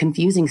was really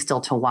confusing still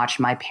to watch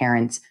my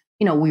parents.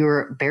 We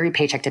were very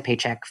paycheck to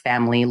paycheck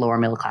family, lower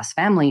middle class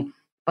family,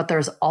 but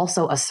there's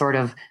also a sort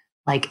of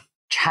like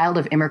child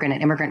of immigrant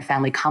and immigrant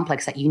family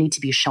complex that you need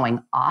to be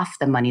showing off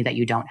the money that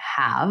you don't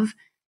have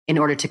in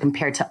order to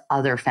compare to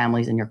other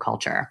families in your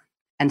culture.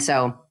 And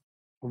so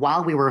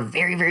while we were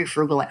very, very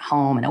frugal at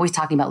home and always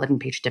talking about living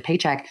paycheck to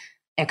paycheck,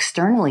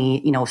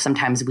 externally,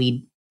 sometimes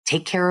we'd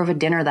take care of a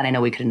dinner that I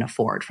know we couldn't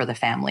afford for the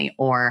family,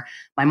 or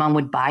my mom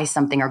would buy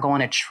something or go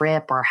on a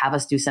trip or have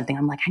us do something.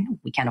 I'm like, I know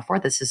we can't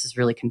afford this. This is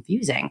really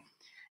confusing.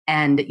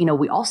 And,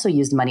 we also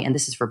used money, and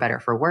this is for better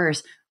or for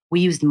worse, we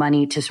used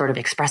money to sort of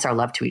express our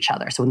love to each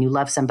other. So when you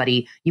love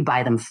somebody, you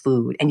buy them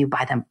food and you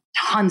buy them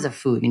tons of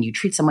food and you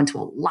treat someone to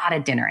a lot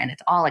of dinner and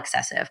it's all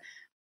excessive.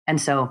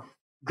 And so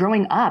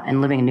growing up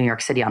and living in New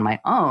York City on my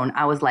own,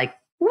 I was like,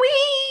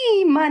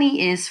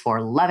 money is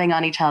for loving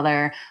on each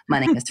other.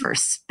 Money is for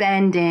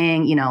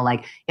spending,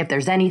 like if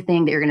there's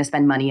anything that you're going to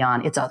spend money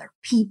on, it's other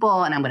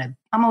people. And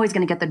I'm always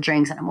going to get the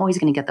drinks and I'm always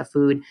going to get the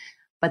food.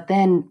 But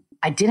then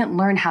I didn't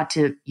learn how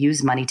to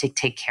use money to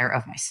take care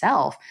of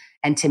myself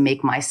and to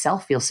make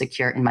myself feel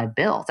secure in my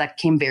bills. That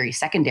came very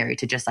secondary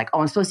to just like,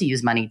 oh, I'm supposed to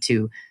use money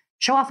to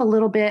show off a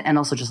little bit and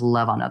also just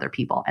love on other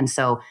people. And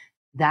so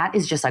that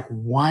is just like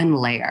one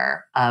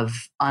layer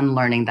of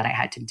unlearning that I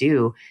had to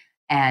do.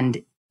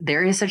 And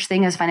there is such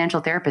thing as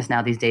financial therapists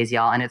now these days,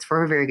 y'all. And it's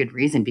for a very good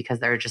reason, because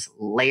there are just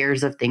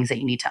layers of things that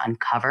you need to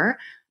uncover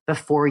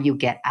before you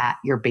get at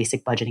your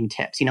basic budgeting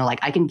tips. You know, like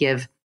I can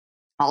give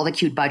all the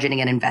cute budgeting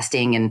and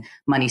investing and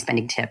money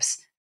spending tips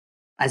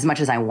as much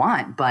as I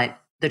want. But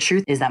the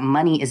truth is that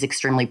money is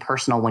extremely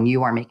personal when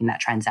you are making that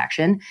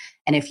transaction.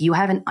 And if you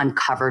haven't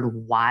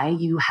uncovered why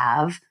you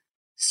have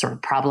sort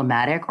of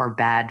problematic or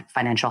bad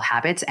financial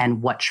habits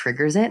and what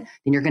triggers it,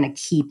 then you're going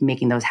to keep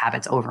making those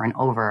habits over and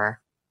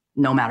over,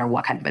 no matter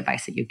what kind of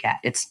advice that you get.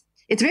 It's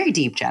very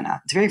deep,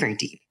 Jenna. It's very, very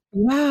deep.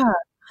 Yeah.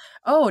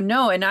 Oh,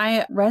 no. And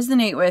I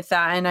resonate with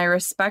that. And I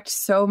respect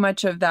so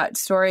much of that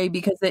story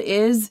because it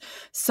is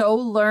so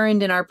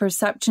learned, and our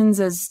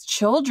perceptions as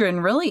children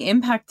really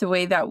impact the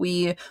way that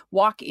we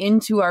walk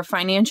into our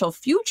financial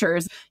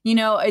futures. You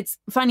know, it's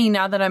funny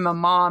now that I'm a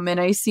mom and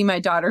I see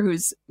my daughter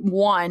who's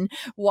 1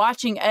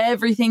 watching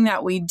everything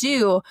that we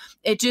do.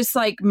 It just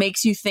like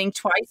makes you think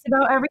twice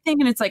about everything.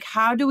 And it's like,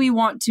 how do we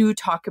want to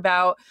talk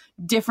about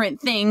different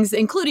things,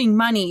 including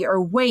money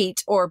or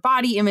weight or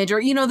body image,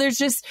 or, you know, there's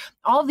just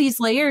all these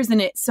layers.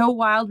 And it's so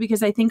wild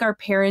because I think our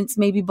parents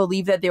maybe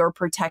believe that they were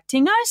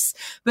protecting us.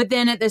 But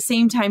then at the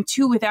same time,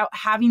 too, without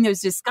having those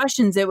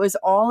discussions, it was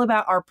all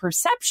about our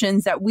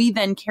perceptions that we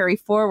then carry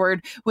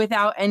forward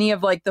without any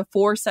of like the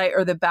foresight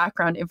or the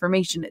background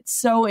information. It's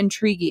so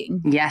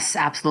intriguing. Yes,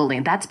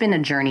 absolutely. That's been a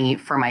journey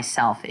for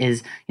myself,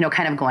 is, you know,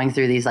 kind of going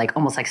through these like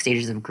almost like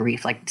stages of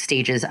grief, like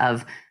stages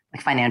of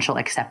like financial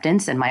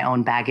acceptance and my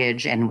own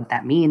baggage and what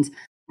that means.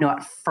 You know,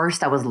 at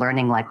first I was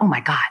learning like, oh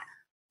my God,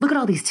 look at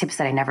all these tips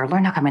that I never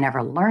learned. How come I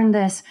never learned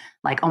this?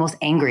 Like almost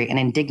angry and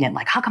indignant,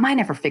 like, how come I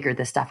never figured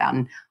this stuff out?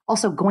 And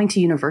also going to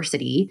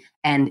university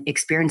and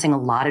experiencing a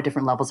lot of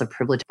different levels of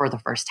privilege for the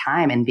first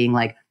time and being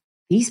like,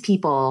 these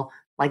people,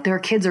 like there are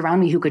kids around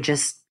me who could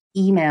just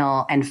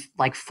email and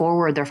like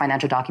forward their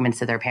financial documents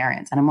to their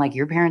parents. And I'm like,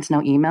 your parents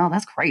know email?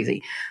 That's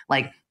crazy.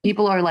 Like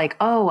people are like,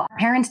 oh,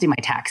 parents do my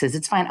taxes.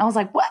 It's fine. I was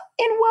like, what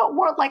in what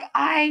world? Like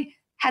I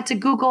had to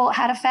Google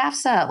how to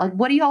FAFSA. Like,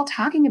 what are you all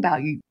talking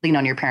about? You lean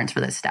on your parents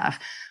for this stuff.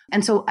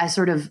 And so I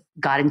sort of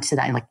got into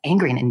that like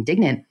angry and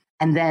indignant.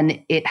 And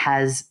then it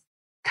has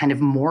kind of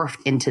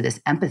morphed into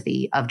this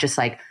empathy of just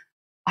like,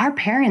 our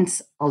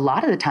parents, a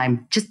lot of the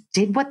time, just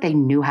did what they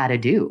knew how to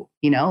do.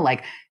 You know,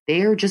 like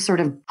they're just sort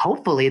of,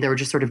 hopefully they were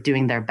just sort of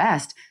doing their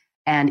best.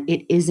 And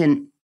it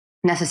isn't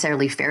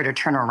necessarily fair to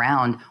turn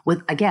around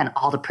with, again,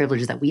 all the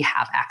privileges that we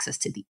have access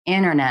to the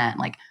internet,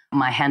 like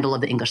my handle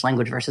of the English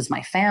language versus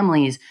my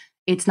family's.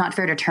 It's not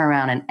fair to turn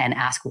around and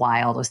ask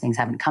why all those things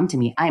haven't come to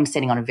me. I am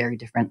sitting on a very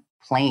different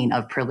plane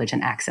of privilege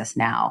and access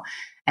now.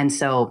 And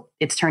so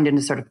it's turned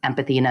into sort of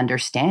empathy and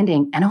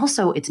understanding. And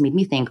also it's made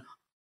me think,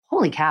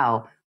 holy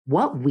cow,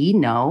 what we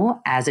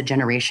know as a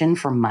generation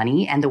for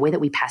money and the way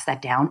that we pass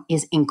that down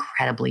is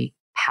incredibly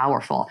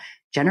powerful.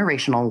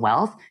 Generational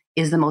wealth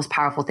is the most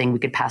powerful thing we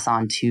could pass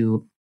on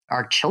to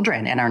our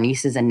children and our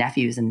nieces and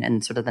nephews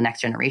and sort of the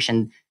next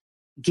generation.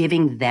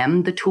 Giving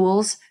them the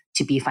tools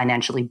to be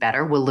financially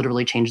better will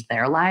literally change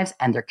their lives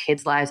and their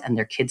kids' lives and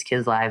their kids'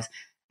 kids' lives.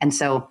 And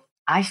so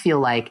I feel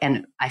like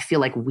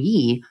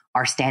we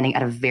are standing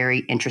at a very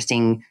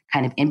interesting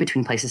kind of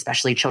in-between place,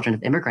 especially children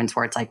of immigrants,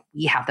 where it's like,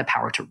 we have the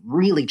power to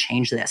really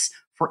change this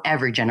for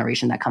every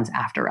generation that comes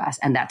after us.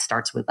 And that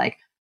starts with like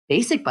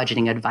basic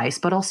budgeting advice,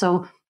 but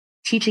also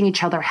teaching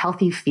each other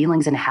healthy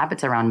feelings and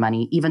habits around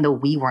money, even though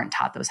we weren't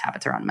taught those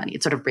habits around money.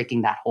 It's sort of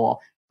breaking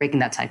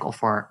that cycle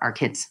for our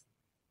kids.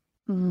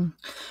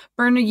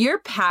 Berna, your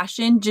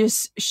passion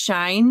just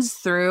shines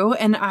through.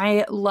 And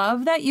I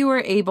love that you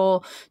were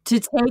able to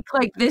take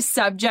like this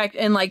subject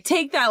and like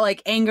take that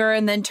like anger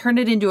and then turn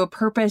it into a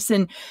purpose.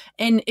 And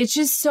it's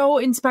just so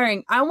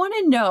inspiring. I want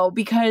to know,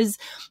 because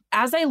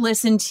as I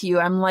listen to you,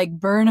 I'm like,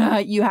 Berna,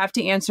 you have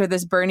to answer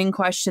this burning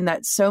question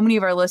that so many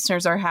of our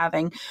listeners are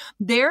having.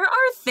 There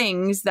are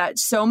things that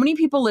so many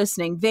people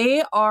listening,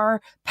 they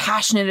are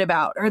passionate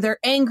about, or they're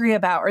angry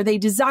about, or they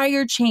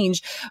desire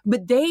change,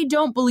 but they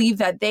don't believe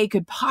that they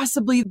could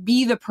possibly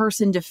be the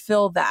person to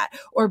fill that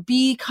or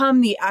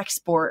become the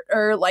expert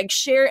or like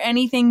share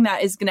anything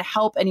that is going to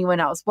help anyone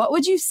else. What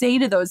would you say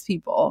to those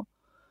people?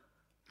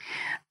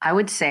 I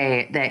would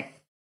say that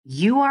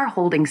you are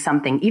holding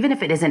something, even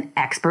if it isn't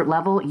expert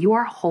level, you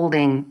are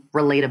holding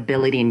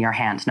relatability in your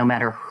hands, no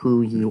matter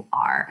who you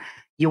are.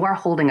 You are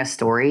holding a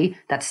story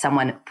that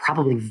someone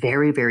probably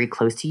very, very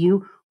close to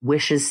you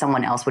wishes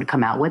someone else would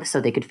come out with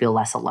so they could feel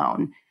less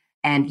alone.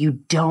 And you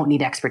don't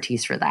need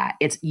expertise for that.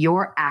 It's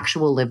your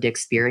actual lived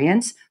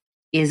experience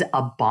is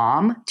a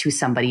bomb to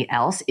somebody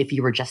else if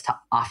you were just to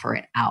offer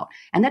it out.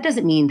 And that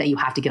doesn't mean that you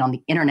have to get on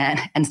the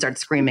internet and start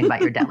screaming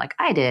about your debt like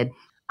I did.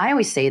 I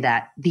always say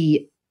that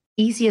the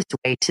easiest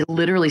way to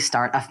literally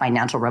start a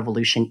financial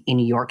revolution in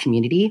your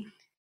community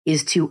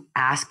is to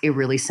ask a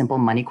really simple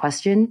money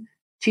question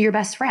to your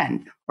best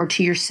friend or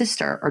to your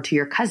sister or to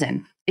your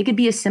cousin. It could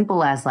be as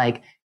simple as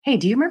like, hey,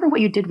 do you remember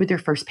what you did with your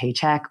first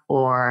paycheck?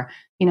 Or,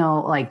 you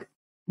know, like,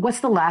 what's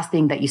the last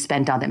thing that you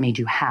spent on that made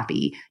you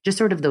happy? Just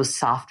sort of those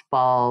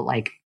softball,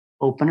 like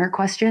opener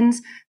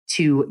questions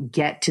to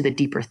get to the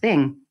deeper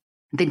thing.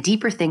 The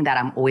deeper thing that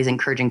I'm always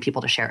encouraging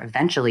people to share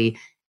eventually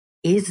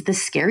is the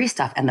scary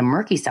stuff and the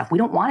murky stuff. We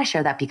don't want to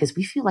share that because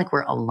we feel like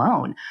we're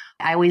alone.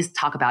 I always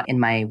talk about in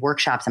my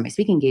workshops and my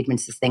speaking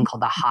engagements this thing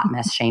called the hot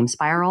mess shame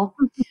spiral,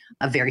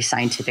 a very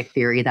scientific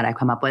theory that I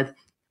come up with,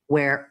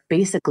 where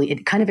basically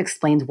it kind of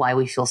explains why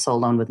we feel so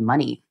alone with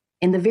money.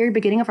 In the very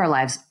beginning of our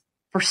lives,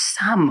 for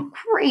some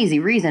crazy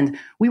reasons,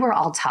 we were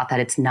all taught that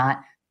it's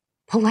not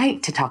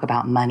polite to talk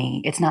about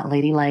money. It's not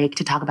ladylike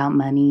to talk about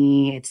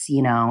money. It's,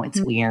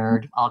 it's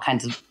weird, all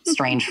kinds of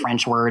strange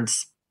French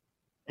words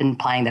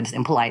implying that it's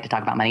impolite to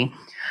talk about money.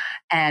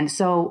 And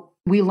so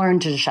we learn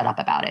to shut up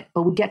about it.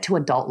 But we get to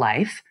adult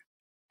life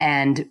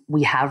and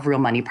we have real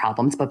money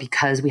problems. But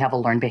because we have a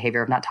learned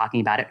behavior of not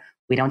talking about it,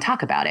 we don't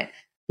talk about it.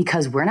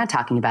 Because we're not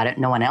talking about it,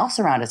 no one else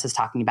around us is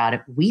talking about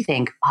it. We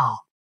think, oh,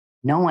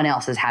 no one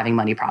else is having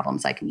money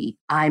problems like me.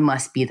 I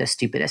must be the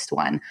stupidest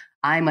one.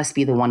 I must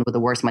be the one with the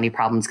worst money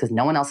problems because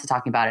no one else is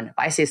talking about it. And if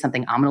I say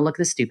something, I'm going to look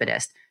the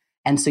stupidest.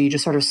 And so you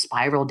just sort of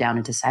spiral down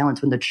into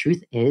silence when the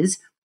truth is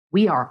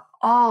we are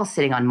all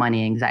sitting on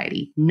money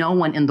anxiety. No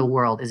one in the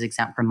world is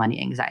exempt from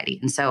money anxiety.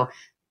 And so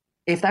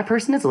if that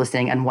person is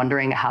listening and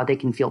wondering how they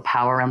can feel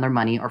power around their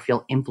money or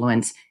feel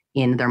influence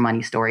in their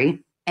money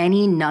story,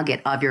 any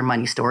nugget of your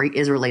money story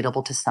is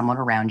relatable to someone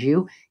around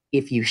you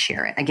if you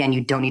share it. Again,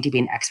 you don't need to be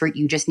an expert.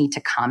 You just need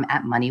to come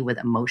at money with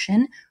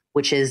emotion,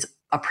 which is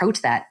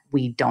approach that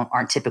we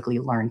aren't typically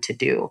learned to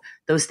do.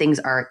 Those things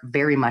are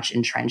very much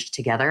entrenched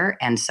together.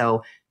 And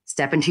so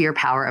step into your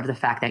power of the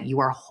fact that you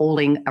are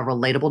holding a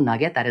relatable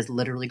nugget that is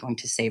literally going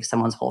to save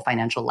someone's whole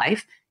financial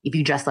life if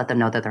you just let them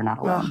know that they're not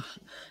alone.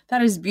 Oh,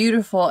 that is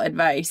beautiful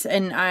advice.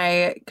 And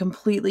I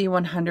completely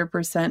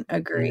 100%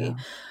 agree. Yeah.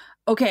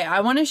 Okay, I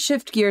want to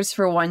shift gears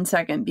for 1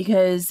 second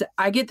because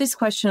I get this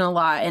question a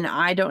lot and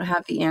I don't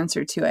have the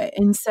answer to it.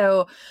 And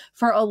so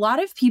for a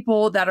lot of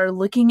people that are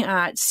looking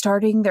at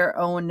starting their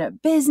own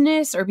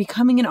business or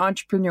becoming an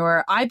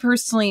entrepreneur, I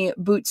personally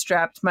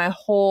bootstrapped my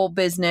whole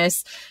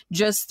business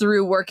just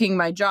through working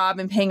my job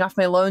and paying off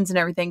my loans and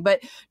everything.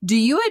 But do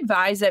you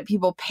advise that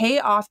people pay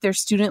off their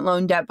student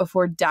loan debt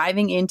before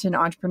diving into an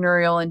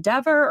entrepreneurial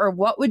endeavor? Or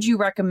what would you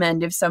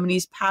recommend if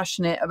somebody's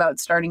passionate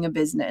about starting a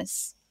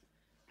business?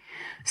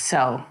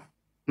 So,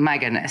 my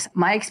goodness,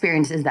 my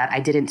experience is that I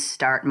didn't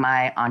start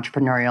my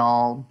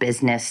entrepreneurial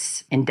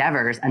business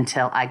endeavors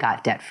until I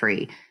got debt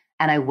free.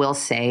 And I will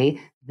say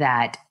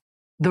that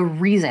the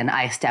reason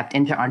I stepped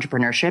into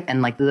entrepreneurship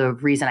and like the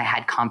reason I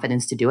had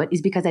confidence to do it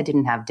is because I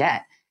didn't have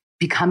debt.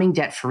 Becoming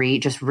debt free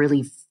just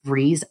really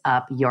frees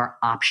up your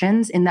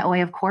options in that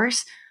way, of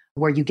course,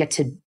 where you get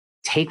to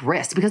take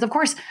risks. Because of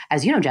course,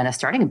 as you know, Jenna,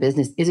 starting a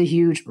business is a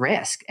huge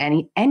risk.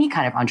 Any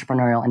kind of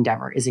entrepreneurial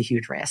endeavor is a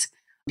huge risk,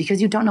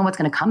 because you don't know what's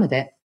going to come of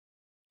it.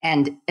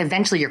 And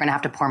eventually you're going to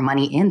have to pour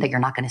money in that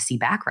you're not going to see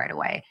back right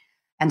away.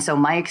 And so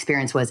my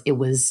experience was it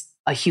was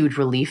a huge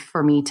relief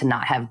for me to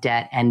not have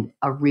debt and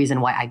a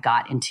reason why I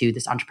got into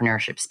this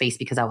entrepreneurship space,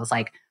 because I was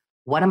like,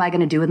 what am I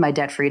going to do with my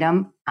debt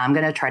freedom? I'm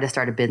going to try to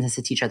start a business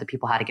to teach other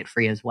people how to get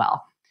free as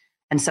well.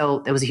 And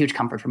so it was a huge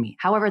comfort for me.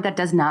 However, that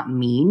does not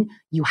mean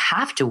you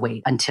have to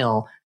wait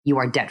until you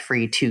are debt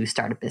free to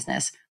start a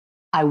business.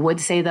 I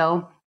would say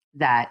though,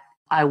 that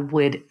I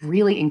would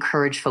really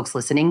encourage folks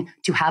listening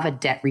to have a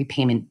debt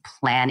repayment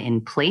plan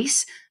in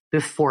place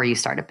before you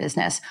start a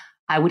business.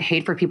 I would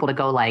hate for people to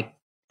go like,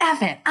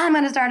 F it, I'm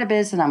going to start a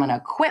business and I'm going to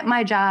quit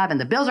my job and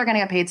the bills are going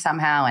to get paid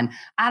somehow. And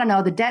I don't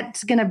know, the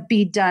debt's going to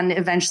be done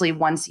eventually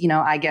once,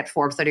 I get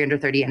Forbes 30 under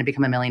 30 and I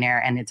become a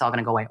millionaire and it's all going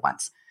to go away at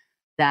once.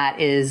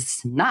 That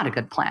is not a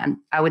good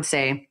plan. I would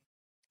say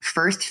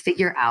first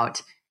figure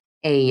out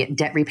a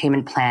debt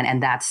repayment plan.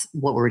 And that's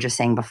what we were just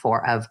saying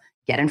before of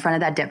get in front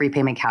of that debt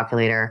repayment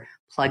calculator,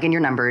 plug in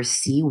your numbers,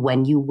 see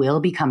when you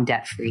will become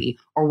debt free,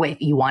 or if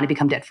you want to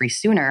become debt free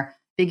sooner,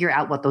 figure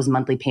out what those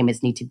monthly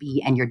payments need to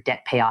be and your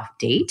debt payoff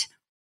date.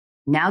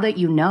 Now that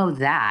you know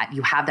that,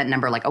 you have that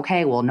number like,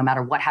 okay, well, no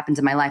matter what happens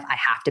in my life, I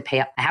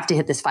have to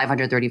hit this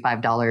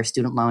 $535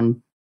 student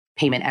loan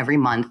payment every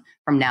month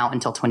from now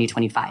until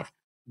 2025.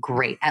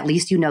 Great. At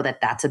least you know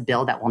that that's a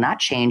bill that will not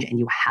change and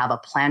you have a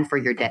plan for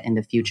your debt in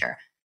the future.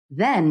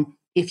 Then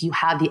if you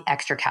have the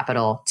extra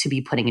capital to be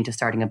putting into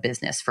starting a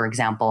business, for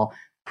example,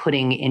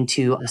 putting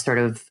into a sort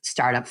of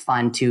startup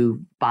fund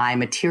to buy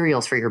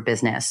materials for your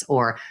business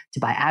or to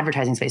buy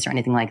advertising space or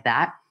anything like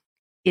that,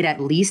 it at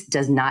least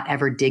does not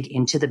ever dig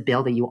into the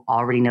bill that you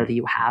already know that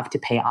you have to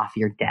pay off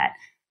your debt.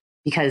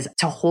 Because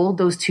to hold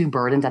those two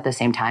burdens at the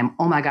same time,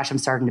 oh my gosh, I'm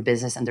starting a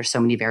business and there's so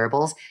many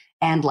variables.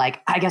 And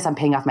like, I guess I'm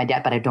paying off my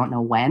debt, but I don't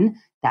know when.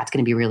 That's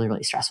going to be really,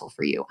 really stressful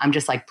for you. I'm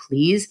just like,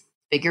 please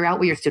figure out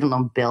what your student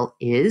loan bill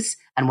is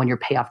and when your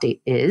payoff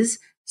date is,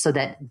 so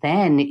that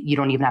then you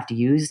don't even have to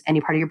use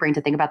any part of your brain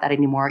to think about that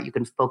anymore. You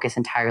can focus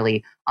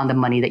entirely on the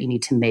money that you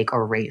need to make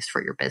or raise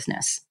for your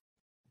business.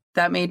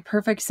 That made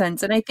perfect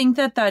sense. And I think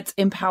that that's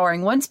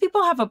empowering. Once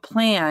people have a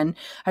plan,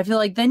 I feel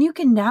like then you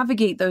can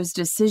navigate those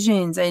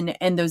decisions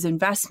and those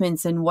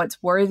investments and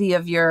what's worthy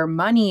of your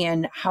money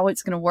and how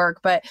it's going to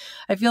work. But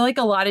I feel like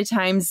a lot of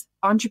times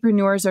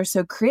entrepreneurs are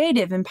so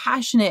creative and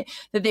passionate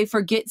that they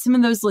forget some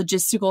of those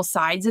logistical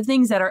sides of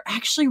things that are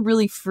actually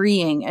really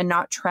freeing and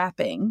not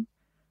trapping.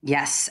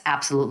 Yes,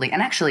 absolutely.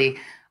 And actually,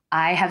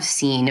 I have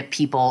seen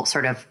people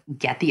sort of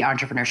get the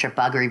entrepreneurship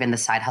bug or even the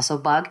side hustle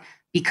bug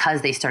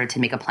because they started to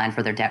make a plan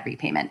for their debt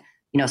repayment.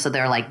 So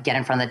they're like, get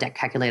in front of the debt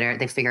calculator.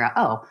 They figure out,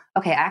 oh,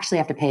 okay, I actually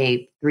have to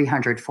pay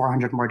 300,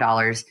 400 more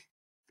dollars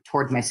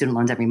towards my student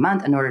loans every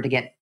month in order to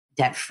get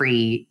debt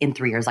free in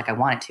 3 years like I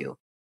wanted to.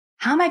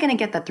 How am I going to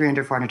get that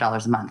 $300,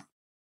 $400 a month?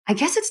 I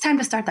guess it's time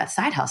to start that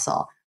side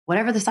hustle.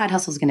 Whatever the side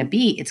hustle is going to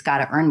be, it's got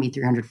to earn me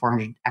 300,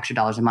 400 extra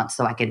dollars a month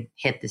so I could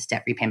hit this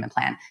debt repayment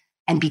plan.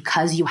 And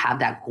because you have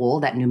that goal,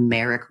 that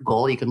numeric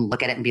goal, you can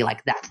look at it and be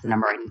like, that's the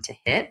number I need to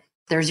hit.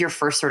 There's your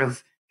first sort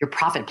of your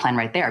profit plan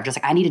right there. Just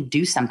like, I need to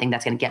do something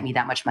that's going to get me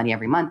that much money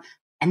every month.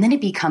 And then it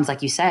becomes,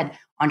 like you said,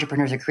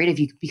 entrepreneurs are creative.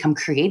 You become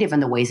creative in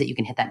the ways that you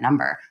can hit that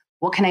number.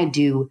 What can I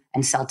do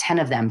and sell 10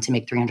 of them to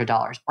make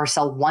 $300 or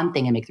sell one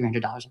thing and make $300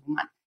 every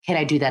month? Can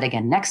I do that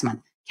again next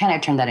month? Can I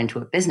turn that into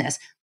a business?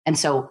 And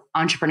so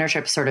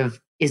entrepreneurship sort of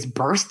is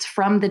birthed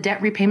from the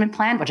debt repayment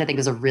plan, which I think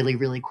is a really,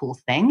 really cool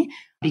thing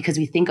because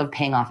we think of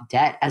paying off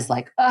debt as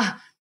like,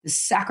 this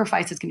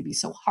sacrifice is going to be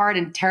so hard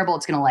and terrible.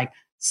 It's going to like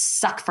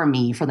suck for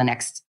me for the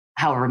next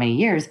however many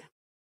years.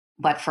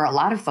 But for a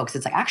lot of folks,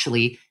 it's like,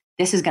 actually,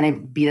 this is going to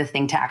be the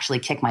thing to actually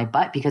kick my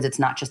butt because it's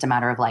not just a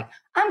matter of like,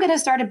 I'm going to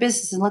start a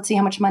business and let's see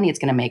how much money it's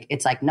going to make.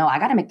 It's like, no, I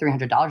got to make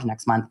 $300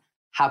 next month.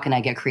 How can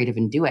I get creative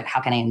and do it?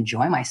 How can I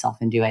enjoy myself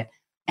and do it?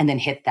 And then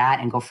hit that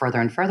and go further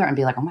and further and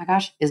be like, oh my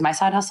gosh, is my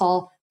side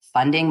hustle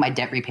funding my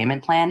debt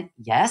repayment plan?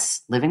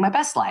 Yes, living my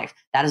best life.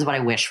 That is what I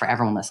wish for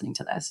everyone listening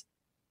to this.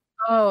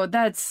 Oh,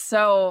 that's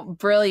so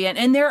brilliant.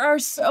 And there are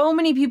so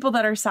many people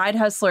that are side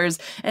hustlers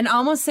and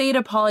almost say it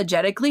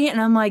apologetically. And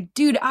I'm like,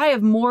 dude, I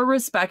have more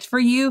respect for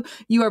you.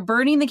 You are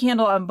burning the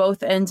candle on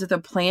both ends with a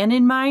plan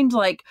in mind.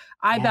 Like,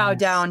 I bow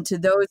down to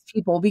those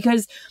people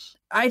because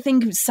I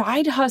think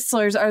side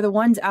hustlers are the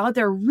ones out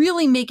there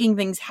really making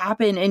things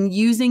happen and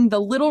using the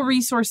little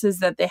resources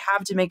that they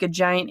have to make a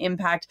giant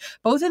impact,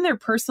 both in their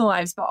personal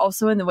lives, but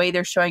also in the way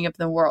they're showing up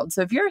in the world.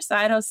 So if you're a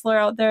side hustler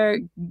out there,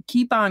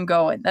 keep on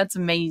going. That's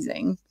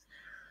amazing.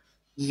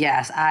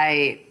 Yes,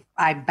 I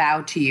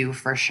bow to you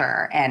for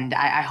sure. And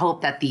I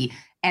hope that the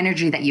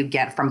energy that you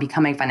get from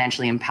becoming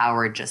financially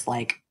empowered just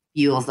like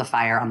fuels the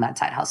fire on that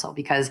side hustle.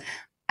 Because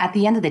at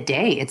the end of the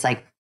day, it's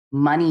like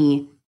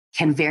money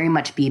can very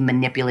much be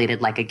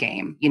manipulated like a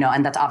game,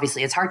 and that's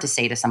obviously, it's hard to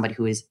say to somebody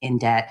who is in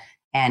debt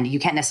and you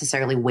can't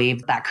necessarily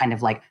wave that kind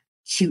of like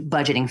cute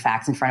budgeting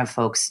facts in front of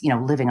folks,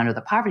 living under the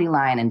poverty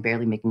line and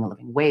barely making a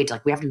living wage.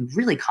 Like we have to be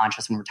really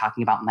conscious when we're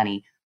talking about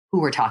money, who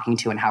we're talking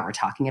to and how we're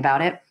talking about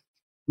it.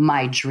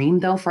 My dream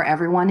though, for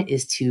everyone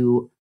is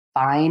to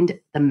find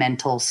the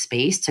mental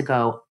space to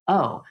go,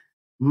 oh,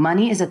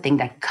 money is a thing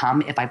that could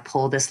come if I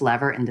pull this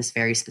lever in this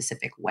very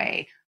specific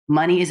way.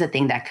 Money is a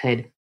thing that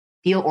could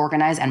feel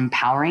organized and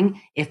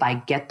empowering if I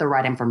get the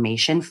right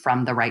information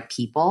from the right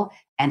people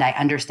and I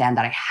understand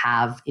that I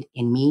have it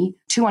in me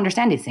to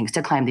understand these things,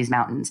 to climb these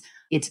mountains.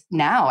 It's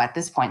now at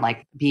this point,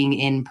 like being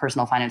in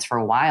personal finance for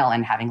a while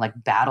and having like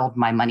battled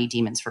my money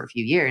demons for a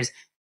few years.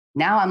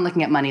 Now I'm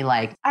looking at money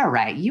like, all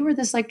right, you were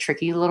this like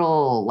tricky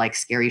little like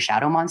scary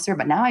shadow monster,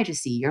 but now I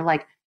just see you're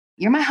my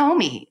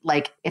homie.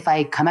 Like if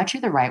I come at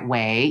you the right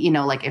way,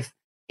 like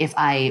if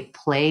I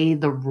play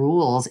the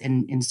rules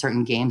in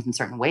certain games in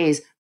certain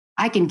ways,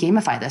 I can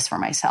gamify this for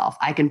myself.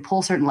 I can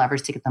pull certain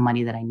levers to get the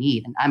money that I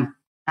need. And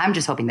I'm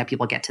just hoping that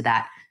people get to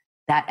that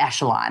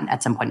echelon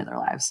at some point in their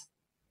lives.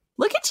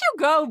 Look at you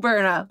go,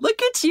 Berna.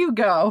 Look at you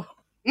go.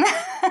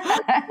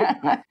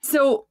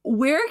 So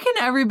where can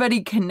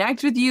everybody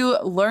connect with you,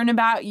 learn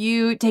about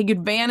you, take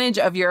advantage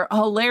of your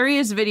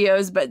hilarious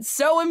videos, but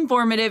so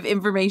informative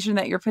information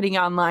that you're putting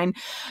online?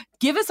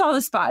 Give us all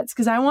the spots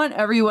because I want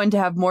everyone to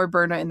have more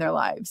Berna in their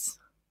lives.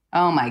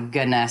 Oh my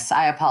goodness.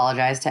 I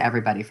apologize to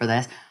everybody for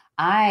this.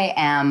 I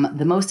am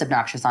the most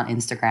obnoxious on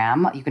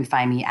Instagram. You can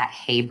find me at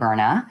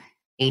HeyBerna,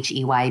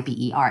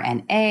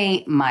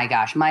 HeyBerna. My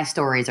gosh, my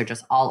stories are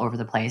just all over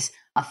the place.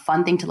 A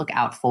fun thing to look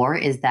out for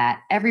is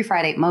that every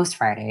Friday, most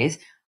Fridays,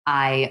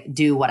 I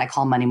do what I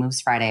call Money Moves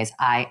Fridays.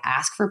 I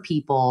ask for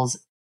people's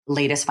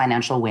latest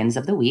financial wins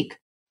of the week.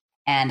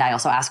 And I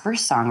also ask for a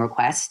song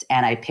request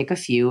and I pick a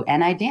few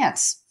and I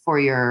dance for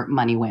your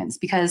money wins.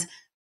 Because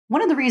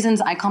one of the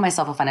reasons I call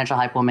myself a financial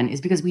hype woman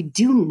is because we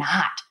do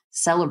not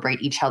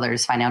celebrate each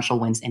other's financial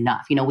wins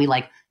enough. We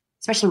like,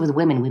 especially with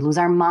women, we lose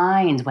our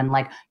minds when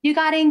like, you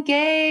got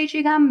engaged,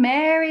 you got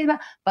married.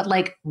 But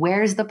like,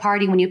 where's the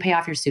party when you pay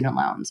off your student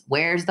loans?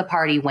 Where's the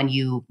party when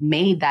you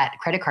made that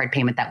credit card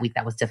payment that week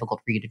that was difficult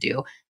for you to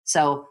do?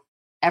 So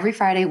every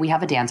Friday we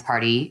have a dance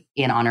party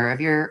in honor of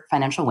your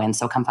financial wins.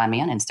 So come find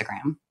me on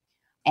Instagram.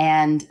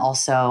 And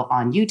also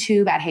on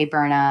YouTube at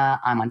HeyBerna.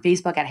 I'm on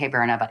Facebook at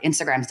HeyBerna, but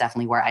Instagram is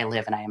definitely where I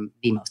live and I am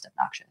the most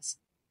obnoxious.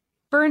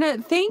 Berna,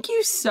 thank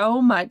you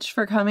so much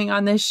for coming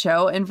on this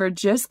show and for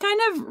just kind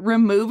of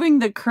removing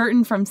the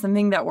curtain from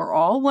something that we're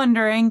all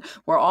wondering,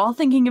 we're all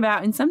thinking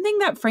about, and something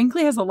that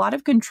frankly has a lot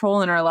of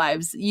control in our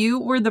lives. You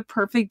were the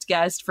perfect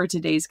guest for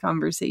today's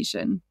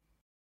conversation.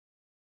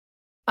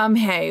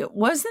 Hey,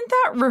 wasn't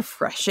that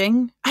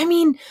refreshing? I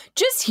mean,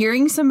 just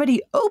hearing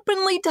somebody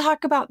openly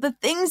talk about the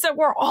things that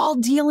we're all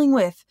dealing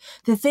with,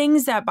 the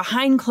things that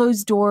behind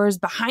closed doors,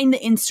 behind the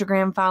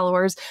Instagram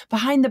followers,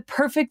 behind the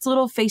perfect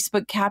little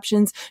Facebook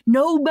captions,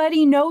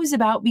 nobody knows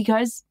about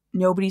because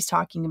nobody's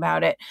talking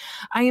about it.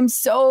 I am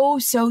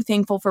so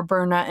thankful for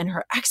Berna and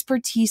her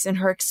expertise and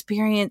her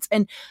experience.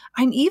 And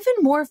I'm even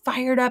more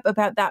fired up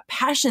about that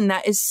passion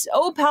that is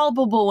so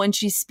palpable when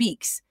she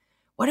speaks.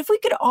 What if we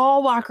could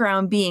all walk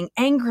around being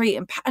angry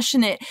and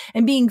passionate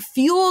and being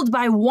fueled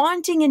by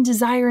wanting and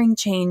desiring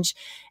change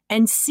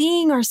and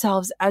seeing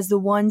ourselves as the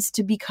ones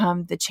to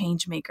become the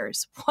change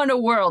makers? What a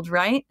world,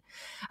 right?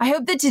 I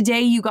hope that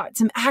today you got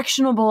some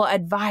actionable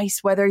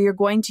advice, whether you're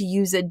going to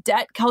use a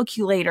debt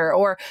calculator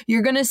or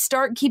you're going to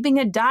start keeping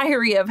a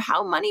diary of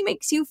how money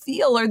makes you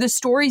feel or the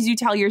stories you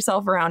tell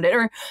yourself around it.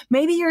 Or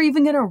maybe you're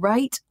even going to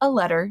write a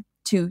letter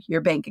to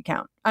your bank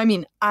account. I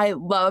mean, I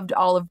loved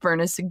all of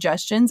Berna's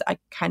suggestions. I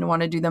kind of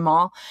want to do them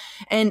all.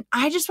 And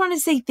I just want to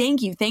say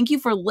thank you. Thank you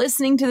for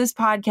listening to this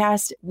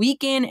podcast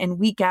week in and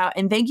week out.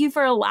 And thank you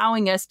for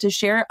allowing us to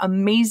share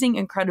amazing,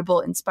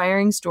 incredible,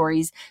 inspiring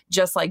stories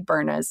just like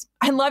Berna's.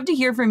 I'd love to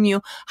hear from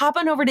you. Hop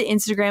on over to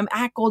Instagram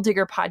at Goal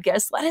Digger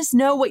Podcast. Let us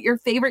know what your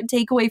favorite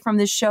takeaway from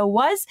this show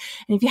was.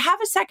 And if you have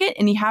a second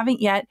and you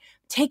haven't yet,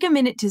 take a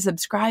minute to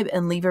subscribe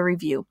and leave a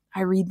review.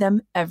 I read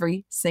them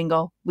every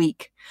single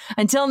week.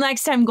 Until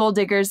next time, Goal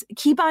Diggers,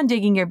 keep on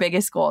digging your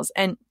biggest goals.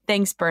 And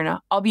thanks,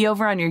 Berna. I'll be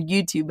over on your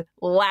YouTube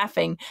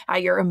laughing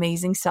at your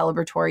amazing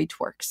celebratory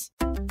twerks.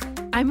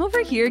 I'm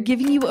over here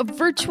giving you a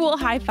virtual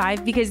high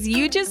five because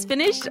you just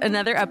finished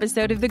another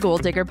episode of the Goal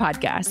Digger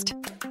Podcast.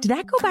 Did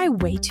that go by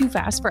way too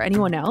fast for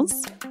anyone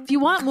else? If you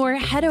want more,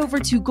 head over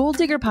to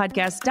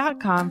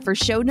goaldiggerpodcast.com for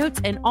show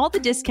notes and all the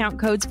discount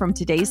codes from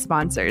today's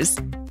sponsors.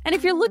 And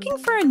if you're looking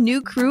for a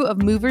new crew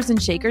of movers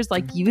and shakers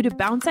like you to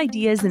bounce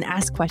ideas and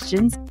ask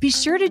questions, be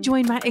sure to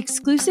join my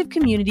exclusive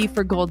community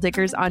for Goal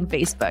Diggers on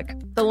Facebook.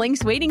 The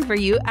link's waiting for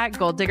you at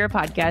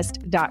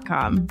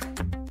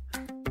goaldiggerpodcast.com.